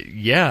dark.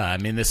 Yeah, I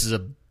mean, this is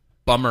a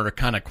bummer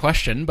kind of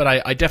question, but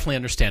I definitely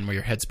understand where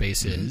your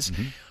headspace is.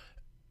 Mm-hmm.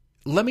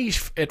 Let me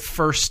at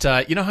first,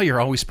 you know how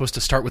you're always supposed to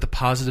start with a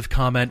positive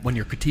comment when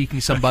you're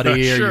critiquing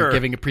somebody sure. or you're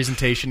giving a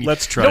presentation?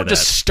 Let's try that. You don't that.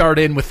 just start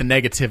in with the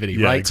negativity,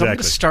 yeah, right? Exactly. So I'm going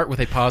to start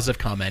with a positive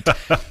comment.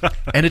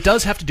 And it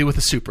does have to do with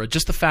the Supra.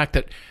 Just the fact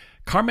that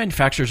car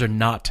manufacturers are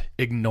not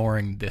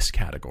ignoring this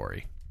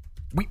category.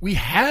 We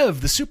have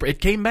the Supra. It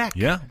came back.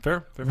 Yeah,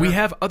 fair. We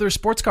have other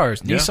sports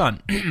cars. Yeah.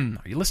 Nissan.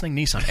 Are you listening,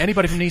 Nissan?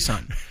 Anybody from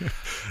Nissan?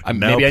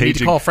 Maybe I need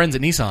to call friends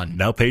at Nissan.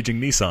 Now paging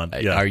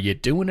Nissan. Yeah. Are you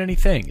doing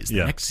anything? Is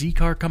the next Z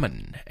car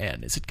coming?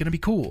 And is it going to be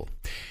cool?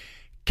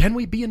 Can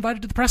we be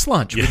invited to the press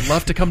launch? We'd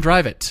love to come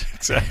drive it.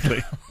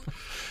 Exactly.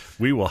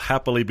 We will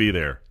happily be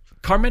there.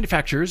 Car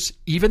manufacturers,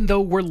 even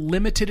though we're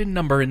limited in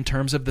number in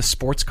terms of the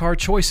sports car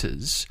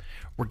choices,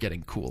 we're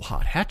getting cool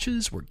hot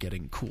hatches, we're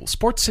getting cool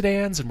sports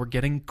sedans, and we're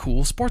getting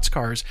cool sports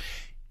cars.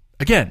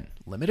 Again,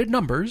 limited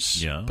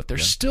numbers, but they're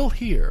still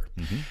here.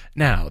 Mm-hmm.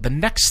 Now, the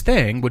next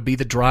thing would be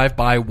the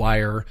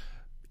drive-by-wire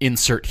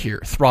insert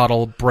here,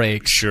 throttle,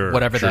 brakes,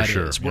 whatever that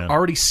is. We're Yeah.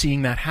 already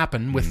seeing that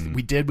happen with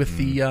we did with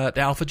the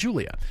Alfa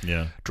Giulia.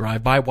 Yeah.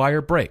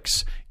 Drive-by-wire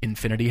brakes.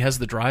 Infiniti has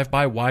the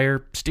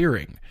drive-by-wire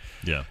steering.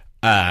 Yeah.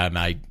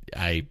 I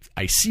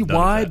see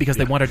why, because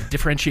they want to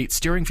differentiate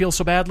steering feel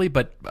so badly,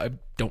 but I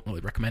don't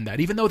really recommend that.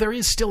 Even though there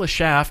is still a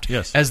shaft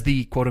as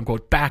the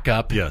quote-unquote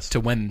backup to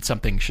when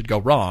something should go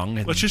wrong.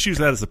 And let's just use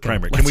that as the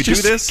primary. Can we do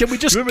this? Can we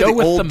just remember go the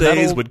with old the days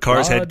metal when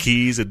cars rod? had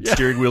keys and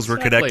steering wheels were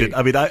connected?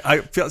 I mean,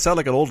 I sound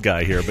like an old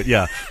guy here, but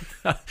yeah.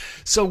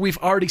 So we've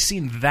already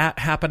seen that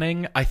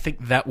happening. I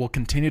think that will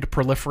continue to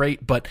proliferate,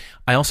 but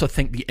I also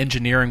think the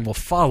engineering will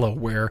follow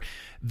where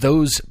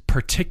those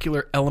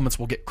particular elements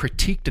will get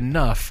critiqued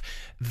enough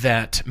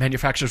that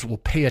manufacturers will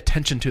pay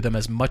attention to them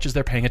as much as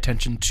they're paying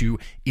attention to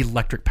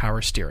electric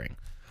power steering,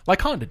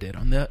 like Honda did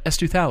on the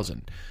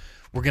S2000.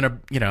 We're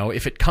going to,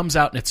 if it comes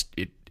out and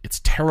it's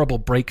terrible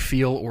brake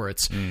feel or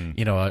it's,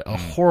 a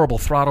horrible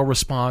throttle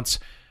response,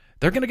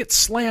 they're going to get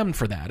slammed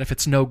for that if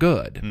it's no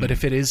good. But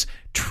if it is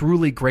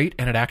truly great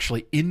and it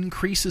actually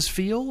increases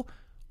feel,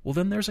 well,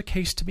 then there's a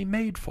case to be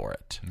made for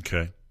it.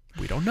 Okay.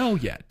 We don't know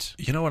yet.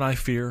 You know what I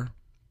fear?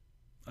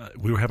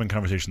 We were having a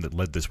conversation that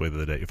led this way the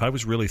other day. If I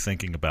was really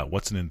thinking about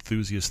what's an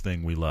enthusiast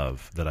thing we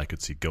love that I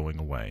could see going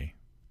away,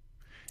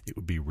 it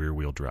would be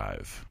rear-wheel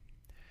drive.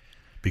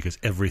 Because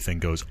everything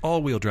goes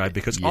all-wheel drive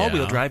because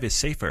all-wheel drive is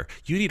safer.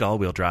 You need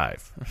all-wheel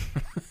drive.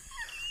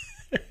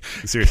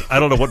 Seriously, I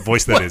don't know what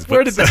voice that is.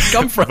 Where did that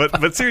come from?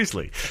 But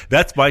seriously,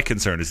 that's my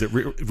concern, is that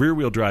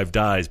rear-wheel drive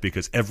dies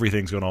because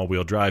everything's going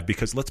all-wheel drive.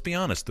 Because let's be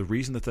honest, the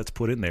reason that's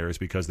put in there is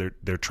because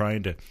they're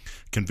trying to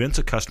convince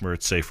a customer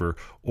it's safer,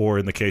 or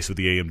in the case of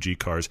the AMG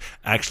cars,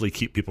 actually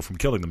keep people from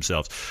killing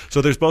themselves.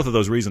 So there's both of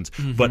those reasons.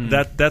 But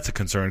that's a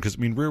concern because,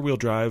 rear-wheel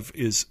drive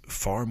is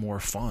far more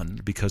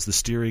fun because the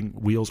steering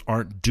wheels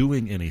aren't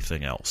doing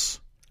anything else.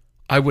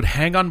 I would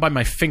hang on by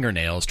my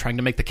fingernails trying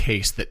to make the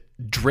case that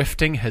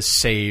drifting has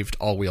saved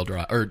all-wheel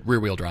drive or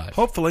rear-wheel drive.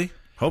 Hopefully.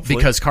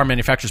 Because car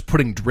manufacturers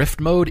putting drift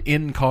mode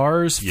in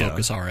cars,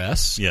 Focus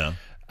RS. Yeah.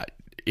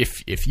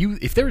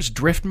 If there's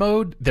drift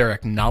mode, they're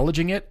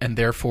acknowledging it, and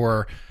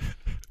therefore,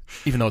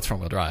 even though it's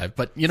front-wheel drive,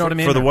 but you know what I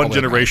mean? For the one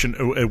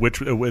generation at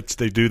which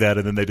they do that,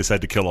 and then they decide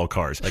to kill all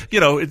cars.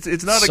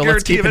 It's not a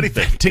guarantee of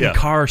anything. Inventing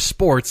car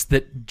sports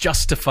that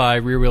justify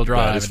rear-wheel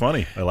drive. That is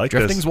funny. I like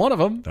Drifting's this. one of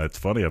them. That's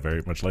funny. I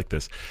very much like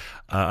this.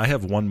 I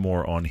have one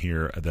more on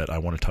here that I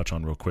want to touch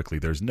on real quickly.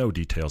 There's no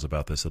details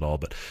about this at all,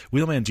 but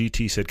Wheelman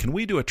GT said, can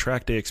we do a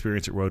track day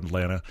experience at Road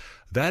Atlanta?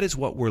 That is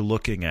what we're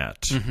looking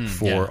at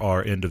for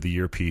our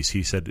end-of-the-year piece.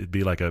 He said it'd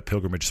be like a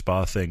pilgrimage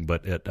spa thing,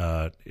 but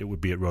it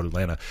would be at Road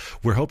Atlanta.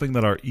 We're hoping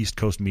that our East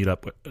Coast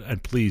meetup,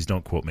 and please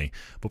don't quote me,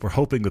 but we're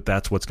hoping that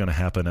that's what's going to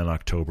happen in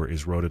October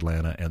is Road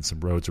Atlanta and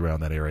some roads around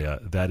that area.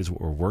 That is what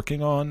we're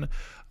working on.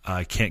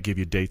 I can't give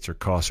you dates or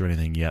costs or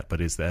anything yet,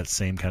 but it's that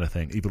same kind of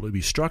thing. It will be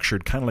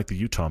structured kind of like the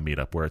Utah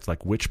meetup, where it's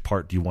like which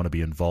part do you want to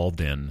be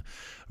involved in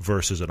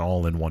versus an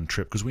all-in-one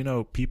trip, because we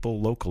know people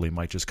locally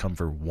might just come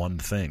for one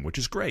thing, which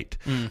is great.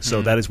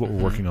 So that is what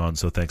we're working on,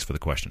 so thanks for the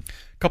question.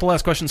 Couple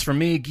last questions from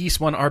me.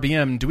 Geese1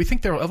 RBM. Do we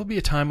think there will ever be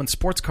a time when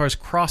sports cars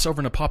cross over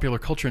into popular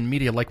culture and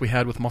media like we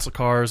had with muscle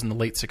cars in the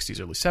late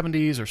 60s, early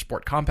 70s, or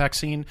sport compact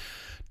scene?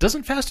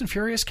 Doesn't Fast and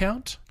Furious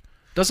count?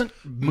 Doesn't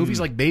movies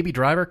like Baby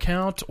Driver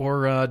count,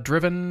 or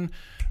Driven?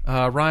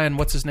 Ryan,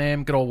 what's his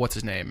name? Good old what's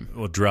his name?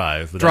 Well,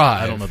 Drive. But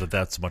Drive. I don't know that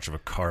that's much of a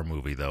car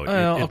movie, though. It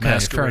Okay,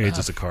 masquerades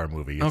as a car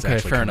movie. It's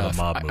actually kind of a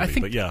mob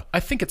movie. I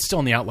think it's still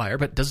in the outlier,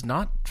 but does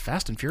not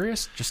Fast and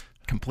Furious just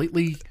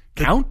completely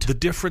count? The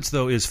difference,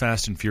 though, is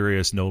Fast and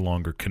Furious no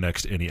longer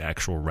connects to any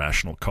actual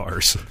rational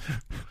cars.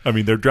 I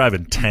mean, they're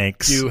driving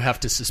tanks. You have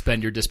to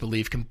suspend your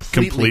disbelief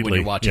completely when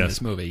you're watching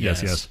this movie.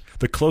 Yes.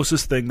 The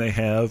closest thing they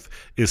have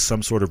is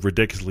some sort of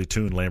ridiculously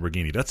tuned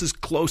Lamborghini. That's as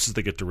close as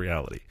they get to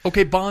reality.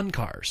 Okay, Bond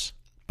cars.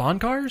 Bond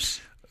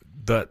cars?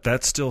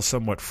 That's still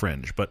somewhat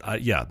fringe, but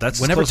that's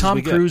whenever as close Tom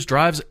as we Cruise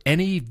drives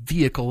any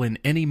vehicle in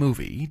any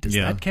movie. Does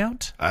that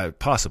count?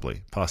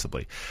 Possibly.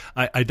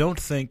 I don't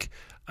think.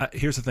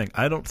 Here's the thing.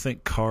 I don't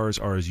think cars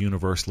are as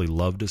universally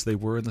loved as they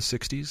were in the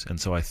 60s,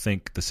 and so I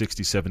think the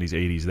 60s, 70s,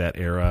 80s, that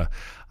era,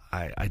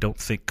 I don't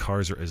think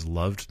cars are as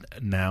loved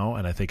now,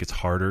 and I think it's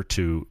harder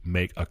to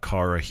make a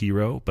car a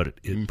hero, but it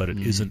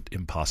isn't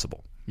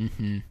impossible.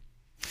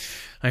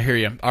 I hear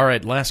you. All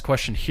right, last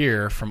question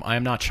here from I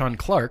Am Not Sean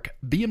Clark.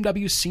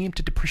 BMW seem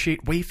to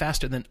depreciate way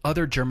faster than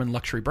other German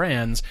luxury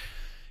brands.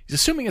 He's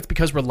assuming it's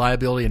because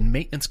reliability and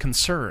maintenance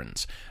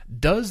concerns.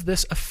 Does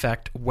this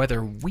affect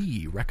whether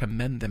we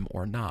recommend them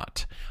or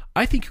not?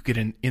 I think you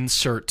could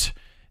insert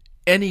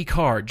any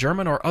car,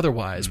 German or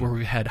otherwise, where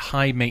we've had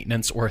high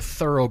maintenance or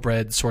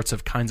thoroughbred sorts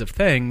of kinds of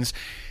things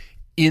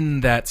in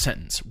that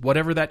sentence.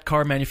 Whatever that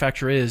car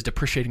manufacturer is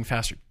depreciating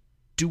faster,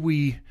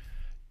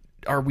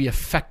 are we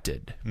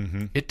affected?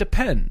 It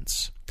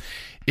depends.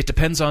 It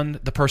depends on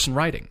the person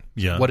riding.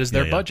 What is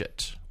their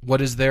budget? What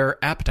is their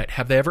appetite?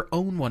 Have they ever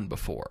owned one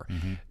before?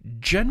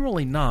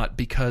 Generally not,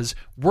 because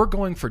we're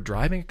going for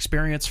driving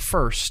experience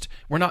first.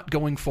 We're not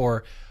going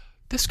for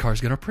this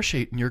car's going to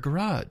appreciate in your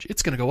garage.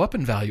 It's going to go up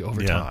in value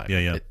over time.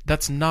 Yeah.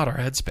 That's not our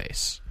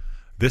headspace.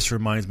 This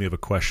reminds me of a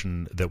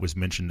question that was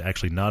mentioned,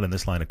 actually not in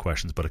this line of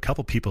questions, but a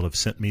couple people have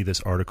sent me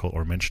this article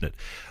or mentioned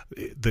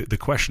it. The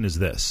question is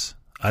this.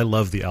 I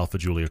love the Alfa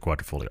Giulia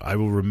Quadrifoglio. I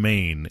will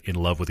remain in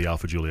love with the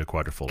Alfa Giulia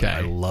Quadrifoglio. Okay.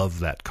 I love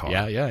that car.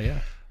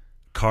 Yeah.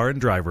 Car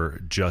and Driver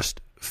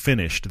just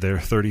finished their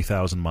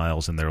 30,000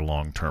 miles in their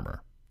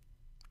long-termer.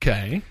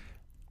 Okay.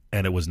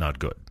 And it was not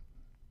good.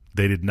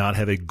 They did not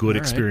have a good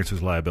experience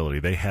with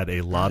reliability. They had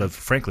a lot of,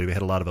 frankly, they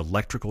had a lot of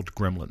electrical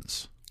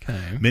gremlins.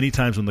 Okay. Many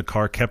times when the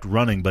car kept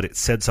running, but it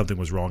said something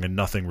was wrong and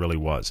nothing really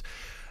was.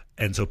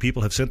 And so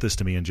people have sent this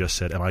to me and just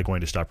said, am I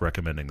going to stop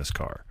recommending this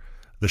car?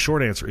 The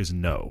short answer is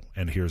no,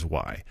 and here's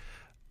why.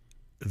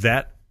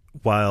 That,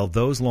 while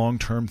those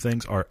long-term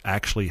things are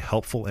actually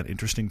helpful and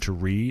interesting to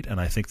read, and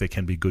I think they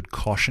can be good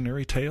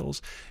cautionary tales,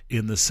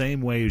 in the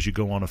same way as you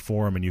go on a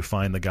forum and you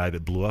find the guy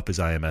that blew up his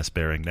IMS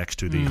bearing next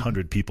to the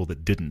 100 people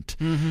that didn't,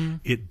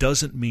 it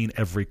doesn't mean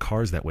every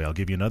car's that way. I'll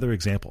give you another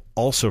example,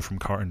 also from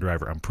Car and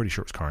Driver. I'm pretty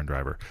sure it's Car and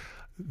Driver.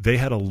 They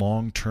had a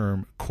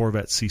long-term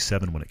Corvette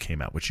C7 when it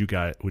came out, which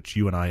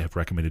you and I have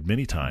recommended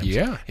many times.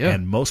 Yeah.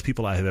 And most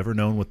people I have ever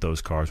known with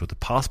those cars, with the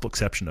possible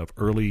exception of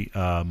early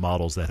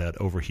models that had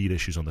overheat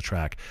issues on the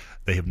track,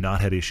 they have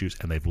not had issues,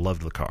 and they've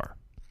loved the car.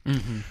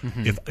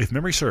 If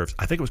memory serves,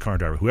 I think it was Car and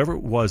Driver, whoever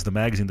it was, the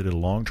magazine that did a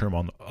long-term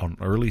on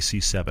early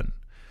C7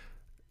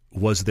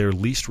 was their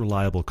least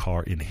reliable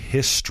car in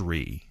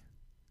history.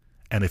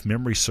 And if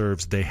memory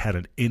serves, they had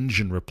an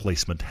engine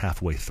replacement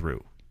halfway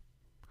through.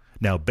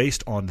 Now,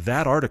 based on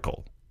that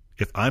article,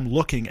 if I'm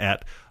looking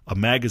at a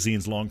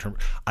magazine's long-term,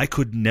 I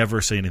could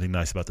never say anything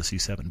nice about the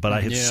C7, but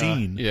I have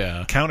seen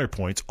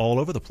counterpoints all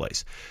over the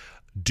place.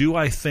 Do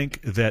I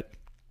think that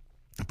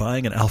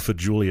buying an Alfa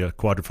Giulia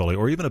Quadrifoglio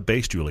or even a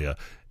base Giulia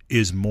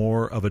is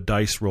more of a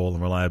dice roll in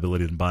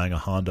reliability than buying a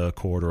Honda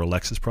Accord or a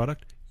Lexus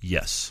product?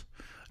 Yes.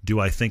 Do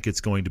I think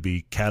it's going to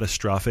be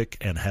catastrophic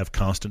and have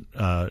constant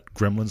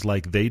gremlins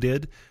like they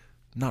did?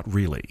 Not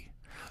really.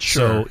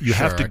 So you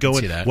have to go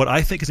in. What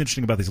I think is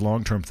interesting about these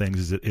long-term things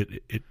is that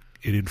it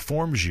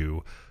informs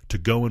you to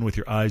go in with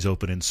your eyes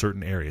open in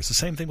certain areas. The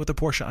same thing with the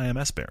Porsche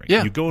IMS bearing.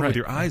 Yeah, you go in with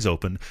your eyes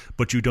open,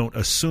 but you don't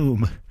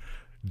assume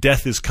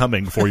death is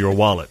coming for your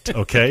wallet,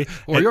 okay?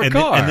 Or your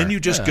car. And then you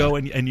just go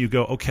and you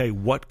go, okay,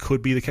 what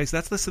could be the case?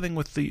 That's the thing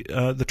with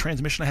the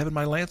transmission I have in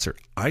my Lancer.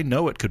 I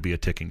know it could be a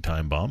ticking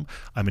time bomb.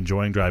 I'm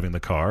enjoying driving the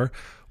car.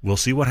 We'll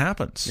see what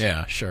happens.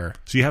 Yeah, sure.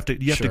 So you have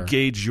to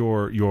gauge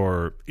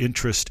your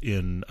interest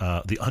in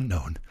the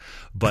unknown.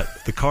 But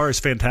the car is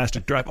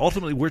fantastic to drive.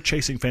 Ultimately, we're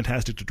chasing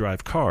fantastic to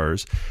drive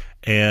cars,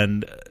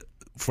 and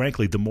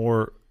frankly, the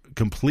more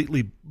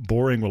completely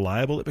boring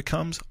reliable it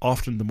becomes,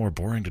 often the more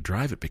boring to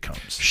drive it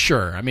becomes.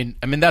 Sure. I mean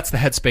that's the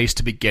headspace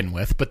to begin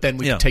with, but then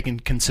we can take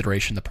into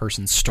consideration the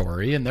person's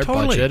story and their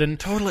budget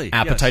and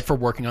appetite for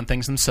working on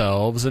things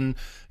themselves, and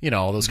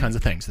all those kinds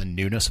of things, the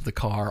newness of the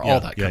car,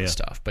 all that kind of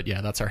stuff. But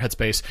that's our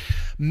headspace.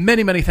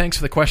 Many thanks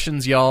for the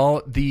questions,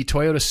 y'all. The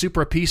Toyota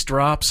Supra piece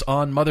drops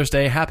on Mother's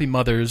Day. Happy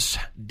Mother's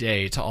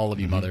Day to all of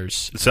you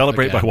mothers.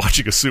 Celebrate by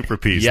watching a Supra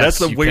piece. Yes,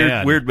 that's a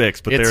weird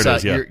mix, but there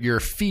it is. Your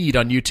feed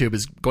on YouTube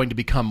is going to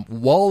become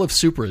wall of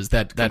Supras.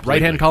 That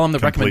right-hand column, the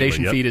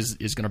recommendation feed is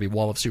going to be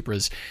wall of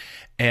Supras.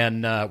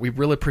 And we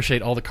really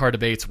appreciate all the car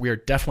debates. We are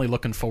definitely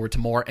looking forward to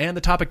more. And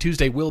the Topic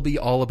Tuesday will be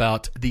all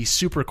about the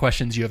Supra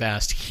questions you have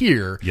asked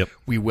here. Yep.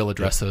 We will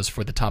address those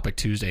for the Topic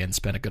Tuesday and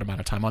spend a good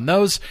amount of time on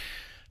those.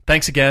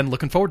 Thanks again.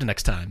 Looking forward to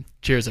next time.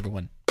 Cheers,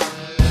 everyone.